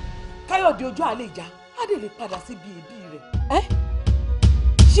yẹn Káyọ̀dé ojú àlè ìjà á dè lè padà síbi èébì rẹ̀.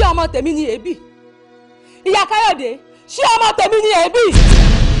 Ṣé ọmọ tèmi ni èébì? Ìyá Káyọ̀dé ṣé ọmọ tèmi ni èébì?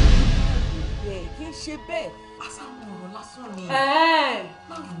 Kì í ṣe bẹ́ẹ̀ àsáwọn ọ̀rọ̀ lásán ni.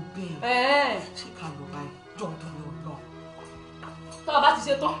 Má lù bẹ́ẹ̀ ṣé ká lọ báyìí jọ̀ọ́ tó o bá ti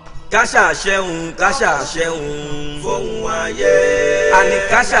ṣe tán. káṣà ṣẹ́hun fóun ayé. àní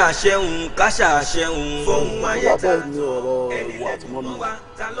káṣà ṣẹ́hun fóun ayé. bẹ́ẹ̀ ni ọ̀rọ̀ ìwà àti mọ́mí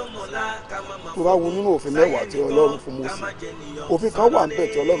tó bá wo nínú òfin mẹ́wàá tí Ọlọ́run fún Mósè òfin kan wà níbẹ̀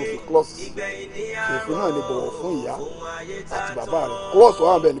tí Ọlọ́run fi klọ́ọ̀sì òfin náà ni bọ̀wọ̀ fún ìyá àti bàbá rẹ̀ klọ́ọ̀sì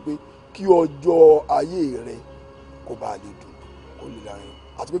wà níbẹ̀ ni pé kí ọjọ́ ayé rẹ̀ kó bá lè dùn kó lè lárin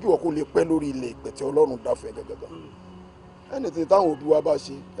àti pé kí wọ́n kó lè pẹ́ lórí ilẹ̀ ìpẹ̀ tí Ọlọ́run dá fún ẹ gẹ́gẹ́ anything táwọn òbí wa bá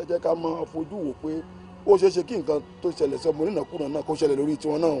ṣe ẹ jẹ́ ká máa fojú wò pé ó ṣeé ṣe kí nǹkan tó ṣẹlẹ̀ sí ọmọ onínàkúnà náà kó ṣẹlẹ̀ lórí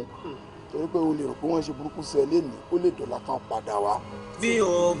tiwọn náà torí pé o lè rò pé wọ́n ṣe burúkú sí ẹ lénìí ó lè dọ̀là kan padà wá. bí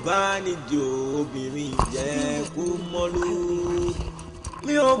o bá nídìí obìnrin jẹ́ kó mọ́lú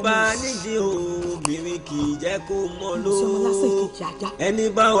bí o bá nídìí obìnrin kì í jẹ́ kó mọ́lú ẹni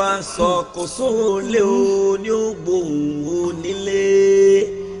bá wa sọ kò sóhun lé o ní ó gbóhùn onílé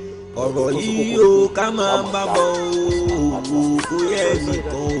ọ̀rọ̀ yìí o ká máa bá bọ̀ o kò yẹ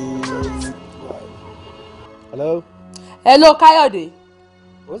nìkan o. Hello. Hello, Káyọ̀dé.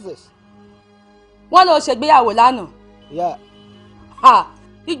 What's this? Wọ́n lọ ṣègbéyàwó lánàá. Yeah.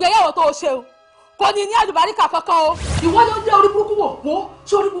 Ìgbéyàwó tó o ṣe o kò ní àlùbáríkà kankan o. Ìwọ ló dé orí burúkú wò wọ́n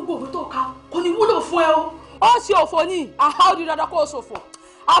ṣé orí gbogbo òfin tó ka kò ní wúlò fún ẹ o. Ó ṣe òfò ní àhá òdi dandan kó o ṣòfò.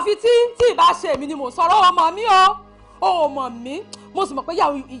 Àfi tí ìbá ṣe èmi ni mò ń sọ̀rọ̀ ọmọ mi o. O ò mọ̀ mí. Mo sì mọ̀ pé ìyá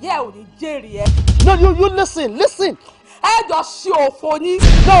ẹ̀ ò ní jèrè ẹ. No, you listen. Ẹ jọ ṣe òfò ní.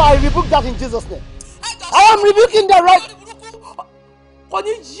 No, I rebuke that in Jesus' name. I am rebuking that right. Kò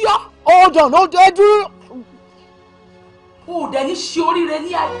ní yọ. Hold on, ẹ dúró. O dẹ̀ ní ṣe oríire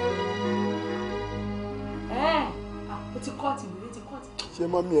ní ayé. O ti kọ́ọ̀tì ìwé ti kọ́ọ̀tì. ṣé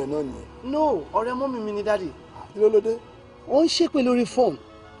mọ́mí ẹ̀ náà nìyẹn. No, ọ̀rẹ́ mọ́mí mi ni dáàdì. kí ló lóde. Ó ń ṣépè lórí fóònù.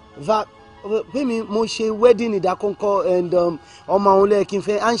 Pé mi mo ṣe wedding ìdákọ́ńkọ́ and ọmọ àwọn olè kí n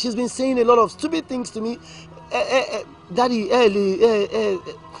fẹ́ and she's been saying a lot of stupid things to me. Daddy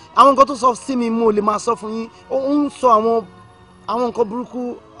àwọn nǹkan tó sọ sí mi mo lè máa sọ fún yín ó ń sọ àwọn nǹkan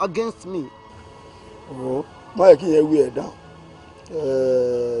burúkú against me. má yẹ kí yẹn wí ẹ̀ dáhùn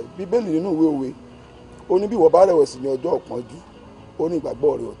bíbélì nínú ìwé òwe ó ní bí ìwọ bá rẹ̀wẹ̀sì ní ọjọ́ ọ̀pọ̀njú ó ní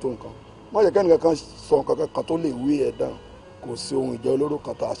ìgbàgbọ́ rẹ̀ ò tó nǹkan má yẹ kẹ́nìkan kan sọ nǹkan kan tó lè wí ẹ̀ dáhùn kò sí ohun ìjà olóró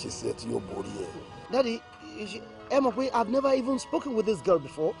kan tá a ṣe sí ẹ tí yóò borí ẹ. Daddy ẹ mọ̀ pé I've never even spoken with this girl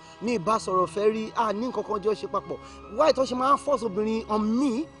before mi bá sọ̀rọ̀ fẹ́ rí ní nǹkan kan jọ ṣe papọ̀ why tó ṣe máa ń force obìnrin on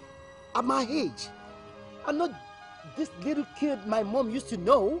me at my age I'm not this little kid my mom used to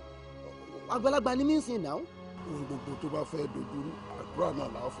know àgbàlagbà ni mí ń sìn now. ohun gbogbo tó bá fẹ́ dojúrú àdúrà náà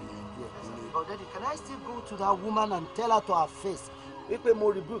làá fi yanjú ẹ̀ nílé. Oh Daddy, can I still go to that woman and tell her to her face wípé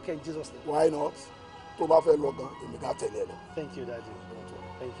mo rebuke in Jesus name. Why not? tó bá fẹ́ lọ gan èmi ká tẹ̀lé ẹ lọ. Thank you Daddy.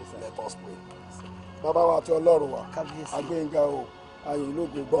 Thank you sir. Let us pray. Bàbá wa àti Ọlọ́run wa agbẹ́yìnká o ayé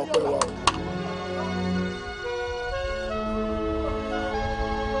ológun gbọ́ pẹ́ wa o.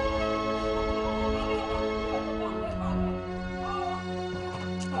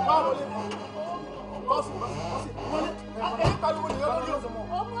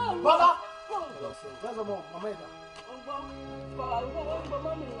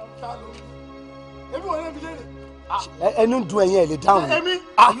 ẹnu dùn ẹ̀yin ẹ̀ lè dáhùn.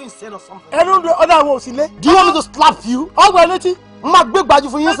 ẹnu dùn ọ̀dọ̀ àwọn òsínlẹ̀. Do you want me to slap you? ọgbà létí. n máa gbé gbajú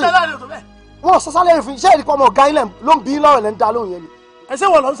fún yín sí. wọn sọ sálẹ̀ rẹ̀ fún iṣẹ́ ìdíkọ́ ọmọ ọ̀gá ilẹ̀ ló ń bí lọ́rọ̀ lẹ́ ń dá lóhùn yẹn ni. ẹ ṣé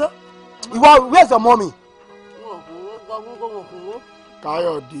wọn lọ sọ. ìwọ where's your mommy?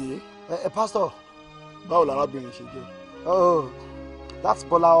 Káyọ̀dé. Pastor. báwo lárábìnrin ṣe jẹ́. Oh, that's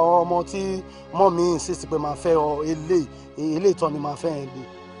Bọ́lá ọmọ tí mọ́mí insist pé máa fẹ́ ọ eléyìí tán ni máa fẹ́ ẹ lé.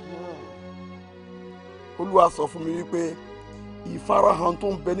 Olúwa sọ fún mi wípé ìfarahàn tó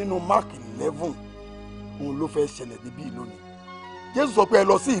ń bẹ nínú Mark 11 òun ló fẹ́ ṣẹlẹ̀ níbí lónìí. Jésù sọ pé ẹ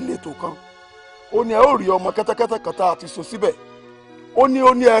lọ sí ìletò kan ó ní ẹ ó rí ọmọ kẹ́tẹ́kẹ́tẹ́ kan tá a ti so síbẹ̀ ó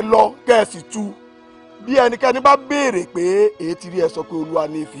ní ẹ lọ kẹ́ ẹ sì tú bí ẹnikẹ́ni bá béèrè pé èyí ti rí ẹ sọ pé Olúwa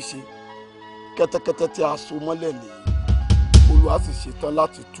ní fi ṣe kẹ́tẹ́kẹ́tẹ́ tí a so mọ́lẹ̀ nìyí Olúwa sì ṣetán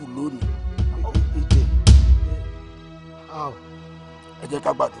láti tú lónìí. Ẹ jẹ́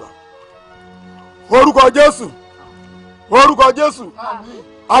ká gbàdúrà. Orúkọ Jésù orúkọ Jésù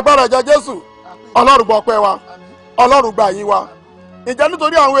agbára ẹ̀jẹ̀ Jésù Ọlọ́run gbọ́ ọpẹ́ wa Ọlọ́run gba ìyìn wa ǹjẹ́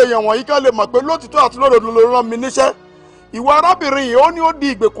nítorí àwọn èèyàn wọ̀nyí ká lè mọ̀ pé lótìtọ́ àti lódodo ló rán mi níṣẹ́ ìwọ arábìnrin yìí ó ní ó di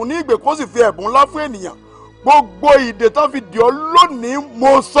ìgbèkùn ní ìgbèkùn ó sì fi ẹ̀bùn ńlá fún ènìyàn gbogbo ìdè tán fi dì ọ́ lónìí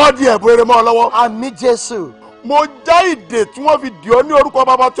mo sọ di ẹ̀bùn rere mọ́ ọ lọ́wọ́. Àmín Jésù. mo já ìdè tí wọ́n fi dì ọ́ ní orúkọ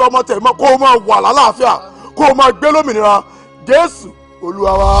bàbá tí ọmọ tẹ̀ mọ́ kó o máa wà lálàáfíà kó o máa gbé lómìnira Jésù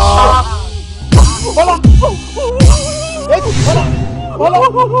Olúwa wa. Bọ́lá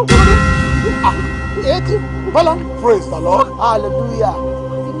Bọ́lá praise the Lord hallelujah.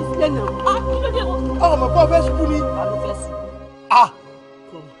 ọmọ kọ́ fẹ́ ṣubú ni.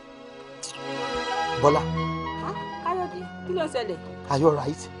 Bọ́lá. Káyọ̀dé kí ló ń ṣẹlẹ̀. Are you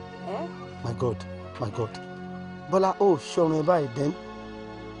alright? My God. Bọ́lá ó ṣọrun ẹ báyìí then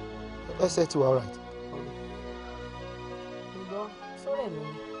ẹsẹ̀ ti wà alright. ǹgbọ́n sọ́rọ̀ ẹ̀ mọ́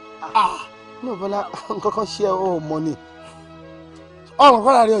ni. No Bọ́lá nǹkan kan ṣe ọ mọ ni. ọrùn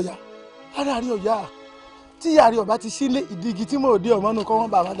kọ́ra rí ọ̀yà ara rí ọ̀yà tí ìyá rí ọba ti sílé ìdígi tí mo dé ọmọ nù kọ́ wọn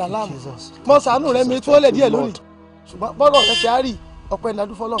bàbá dà láàmú. Mo ṣàánú rẹ mi tó lẹ̀ díẹ̀ lónìí. ṣùgbọ́n bọ́rọ̀ rẹ ṣe á rí ọpẹ́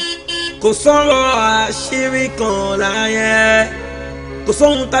ìlàdún fọlọ́. kò sọ̀rọ̀ àṣírí kan láyé kò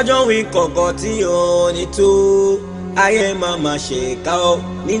sóhun tájọ́ wí kọ̀kọ̀ tí ò ní tó ayé máa ma ṣe ká ọ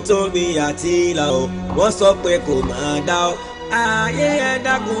nítorí àti ìlà ọ wọ́n sọ pé kò máa dá ọ ayé ẹ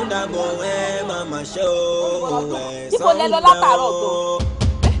dákúndàbọ̀ ẹ máa ma ṣe ọ ẹ sọ́ńdà ọ.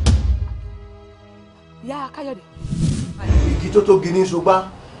 ìyá Káyọ̀dé. igi tó tó gini ṣùgbọ́n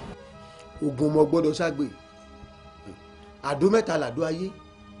ogun ọmọ gbọ́dọ̀ ságbe àdó mẹ́ta làdó ayé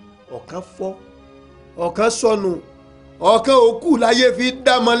ọ̀kan fọ́ ọ̀kan sọnù ọ̀kan òkú láyé fi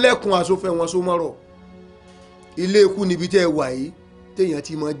dámọ́ lẹ́kùn àsofẹ́ wọn sómọ́rọ̀ ilé ikú níbi tẹ́ ẹ wà yìí téèyàn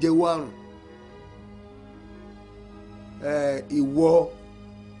ti máa jẹ́wọ́ àrùn ìwọ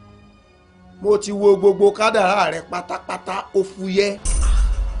mo ti wo gbogbo kádàrá rẹ pátápátá ó fúyẹ́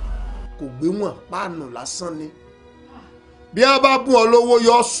kò gbé wọn páànù lásán ni bí a bá bùn ọ lówó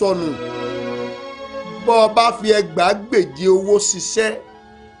yọ sọnù bọ́ ọ bá fi ẹgbàágbèje owó ṣiṣẹ́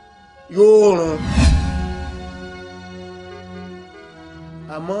yóò ràn.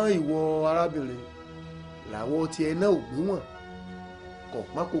 àmọ́ ìwọ arábìnrin làwọn tiẹ̀ náà ò gbé wọn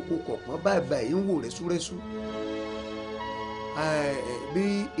kọ̀pọ́n kókó kọ̀pọ́n báyìí báyìí ń wò rẹ́súrẹ́sú bí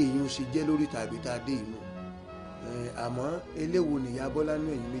èèyàn ṣe jẹ́ lórí tàbí tá a dé inú àmọ́ eléwo nìyá Bọ́lá ní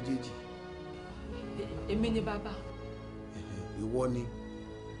ẹ̀yìn méjèèjì. èmi ni bàbá. ìwọ ni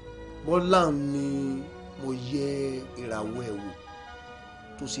Bọ́lá ni mo yẹ ìràwọ̀ ẹ̀ wò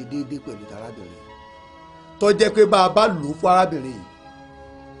tó ṣe déédéé pẹ̀lú tarábìnrin tó jẹ́ pé bá a bá lò ó fún arábìnrin yìí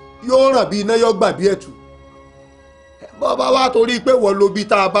yóò ràn bí iná yóò gbà bí ẹ̀tù bọ́ bá wá torí pé wọ́n lo bí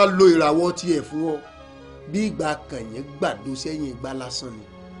tá a bá lo ìràwọ̀ tiẹ̀ fún ọ bí ìgbà kànyẹ́ gbàdo sẹ́yìn ìgbà lásán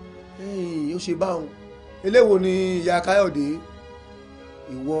ni ó ṣe báwọn eléwo ni ìyá Káyọ̀dé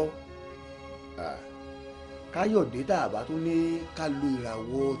ìwọ Káyọ̀dé tá a bá tún ní ká lo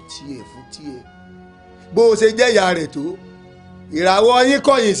ìràwọ̀ tiẹ̀ fún tiẹ̀ bó o ṣe jẹ́ ìyá rẹ̀ tó ìràwọ̀ yín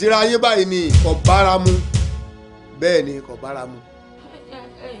kọ̀yìn síra yín báyìí ni kò bára mu bẹ́ẹ̀ ni kò bára mu.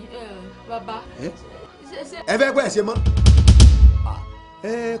 bàbá. ẹ fẹ́ pẹ́ ṣe mọ́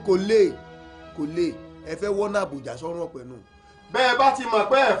kò lè ẹ fẹ́ wọ́n náà bùjà sọ́run ọ̀pẹ nù. bẹ́ẹ̀ bá ti mọ̀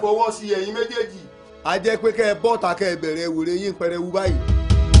pé ẹ fọwọ́ sí ẹ̀yin méjèèjì a jẹ́ pé kẹ́ ẹ bọ́ta kẹ́ ẹ bẹ̀rẹ̀ wèrè yín pẹrẹwu báyìí.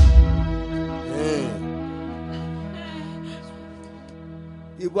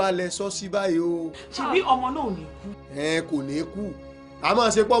 ibo alẹ sọ sí báyìí o. ṣebí ọmọ náà ò ní kú. kò ní kú a máa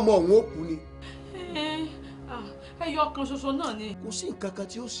ṣe pọ́ ọmọ òun ó kú ni. ẹyọ kan ṣoṣo náà ni. kò sí nǹkan kan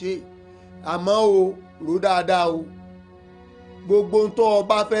tí ó ṣe àmọ́ o rò dáadáa o gbogbo ohun tó o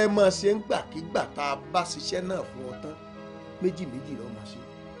bá fẹ́ mọ̀ ṣe ń gbàkigbà tá a bá ṣiṣẹ́ náà fún ọ tán méjì lọ́ọ́ máa ṣe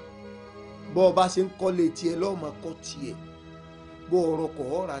bọ́ ọ bá ṣe ń kọ́lé tiẹ̀ lọ́ọ́ máa kọ́ tiẹ̀ bọ́ ọ̀rọ̀ kọ̀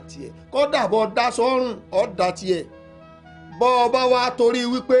ọ́ ra tiẹ̀ kọ́dà bọ́ dá sọ́rùn ọ́ da tiẹ̀ bọ́ ọ bá wá torí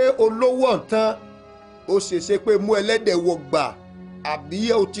wípé olówó ọ̀tán ó ṣèṣe pé mú ẹlẹ́dẹ̀ wọ gbà àbí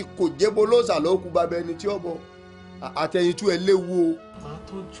o ti kò jẹ́bó lóṣà lókù bàbá ẹni tí ó bọ̀ àtẹ̀yìntú ẹ léwu o. màá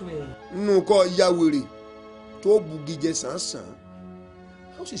tọ́jú ẹ. nínú kọ́ ya wèrè tó bugi jẹ sàn-sàn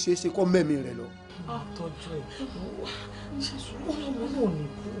ó sì ṣeé ṣe kọ́ mẹ́mí rẹ lọ. a tọ́jú ẹ ṣe sùn ọmọ náà ní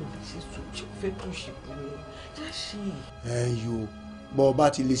kú ṣe sùn ṣe fẹ́ tó ṣe bú mi ṣe ṣe. ẹ yo bọ́ ọ bá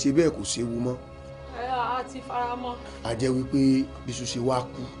ti lè ṣe bẹ́ẹ̀ kò séwu mọ́. a ti fara mọ́. a jẹ́ wípé bísú ṣe wá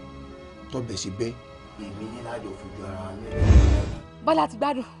kú tọ́bẹ̀ ṣe bẹ́ẹ̀. èmi ní lájọ fojú ara mi. Bọ́lá ti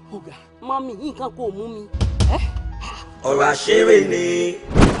gbádùn. mọ́mí nǹkan kò mú mi. ọ̀rọ̀ àṣírí ni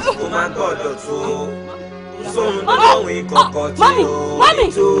kò má gbọ́dọ̀ tó sóhun tó lóhùn ìkọ̀kọ̀ tí ó ní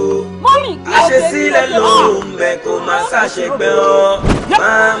tó àṣesílẹ̀ lóhùn bẹ́ẹ̀ kó má ṣàṣegbé ọ́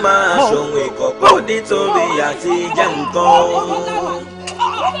má ṣòhun ìkọ̀kọ̀ nítorí àti jẹ́ nǹkan.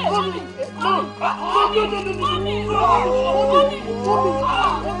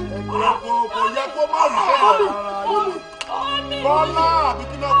 Bọ́lá àbí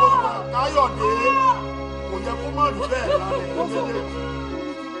kí náà kó Káyọ̀dé kò yẹ kó má rí bẹ́ẹ̀ lálẹ́.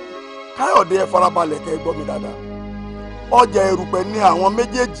 Káyọ̀dé ẹ farabalẹ̀ kẹ́ ẹ gbọ́ mi dáadáa ọjà erùpẹ̀ ni àwọn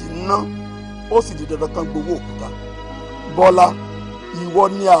méjèèjì ń ná ó sì di dandan kan gbowó òkúta. Bọ́lá ìwọ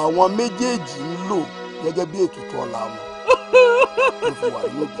ni àwọn méjèèjì ń lò gẹ́gẹ́ bí ètùtù ọ̀la wọn tó fi wà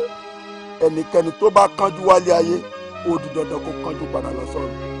lóde ẹnikẹ́ni tó bá kánjú wálé ayé ó di dandan kó kánjú padà lọ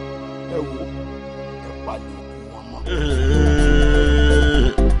sọ́run ẹ wò ẹ palẹ̀ wọn mọ́.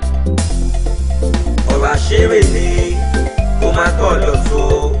 ọ̀rọ̀ àṣírí ni kó má gbọ́dọ̀ tó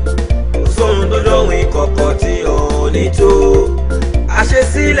sóhun tó lóhùn ìkọ̀kọ̀ tí ò ní tó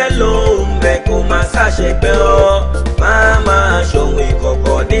àṣesílẹ̀ lóhùn bẹ́ẹ̀ kó má ṣàṣegbé ọ́ má ṣòhun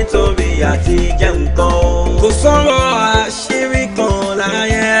ìkọ̀kọ̀ nítorí àti jẹ́ nǹkan. kò sọ̀rọ̀ àṣírí kan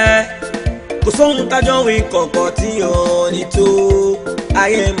láyé kò sóhun tájọ́ wí ìkọ̀kọ̀ tí ò ní tó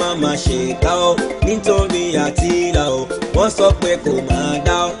ayé máa ma ṣe ká ọ nítorí àti ìlà ọ wọ́n sọ pé kò máa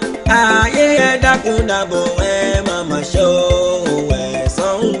dá ọ ayé ẹ dákun dàbọ̀ ẹ máa ma ṣe ọ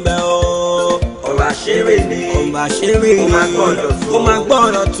ẹ̀san ń bẹ ọ. ọ̀rọ̀ àṣírí ni ó máa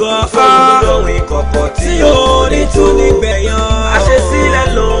gbọ́dọ̀ tó ọ̀hún lóhùn ìkọ̀kọ̀ tí ò ní tó nígbẹ̀yàn àṣesílẹ̀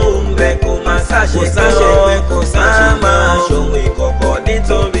lóhùn bẹ́ẹ̀ kò máa ṣàṣepẹ́ kò máa ṣòwò ìkọ̀kọ̀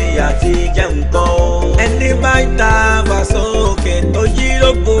nítorí àti jẹun kan ẹni bá ń ta fàṣọ òkè tó yí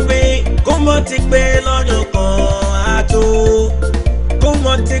lóko bí kó mọ́ ti pé lọ́dún kan àtó kó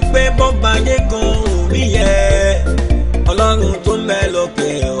mọ́ ti pé bọ́ba yé kan òrí yẹ ọlọ́run tó mẹ́ lókè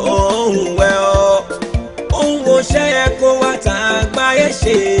òun wẹ́ ọ́ òun ò ṣẹ́yẹ kó wá tá a gbáyé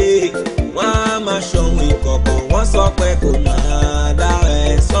ṣe wọ́n á máa ṣòwò ìkọ̀kọ̀ wọ́n sọ pé kò má.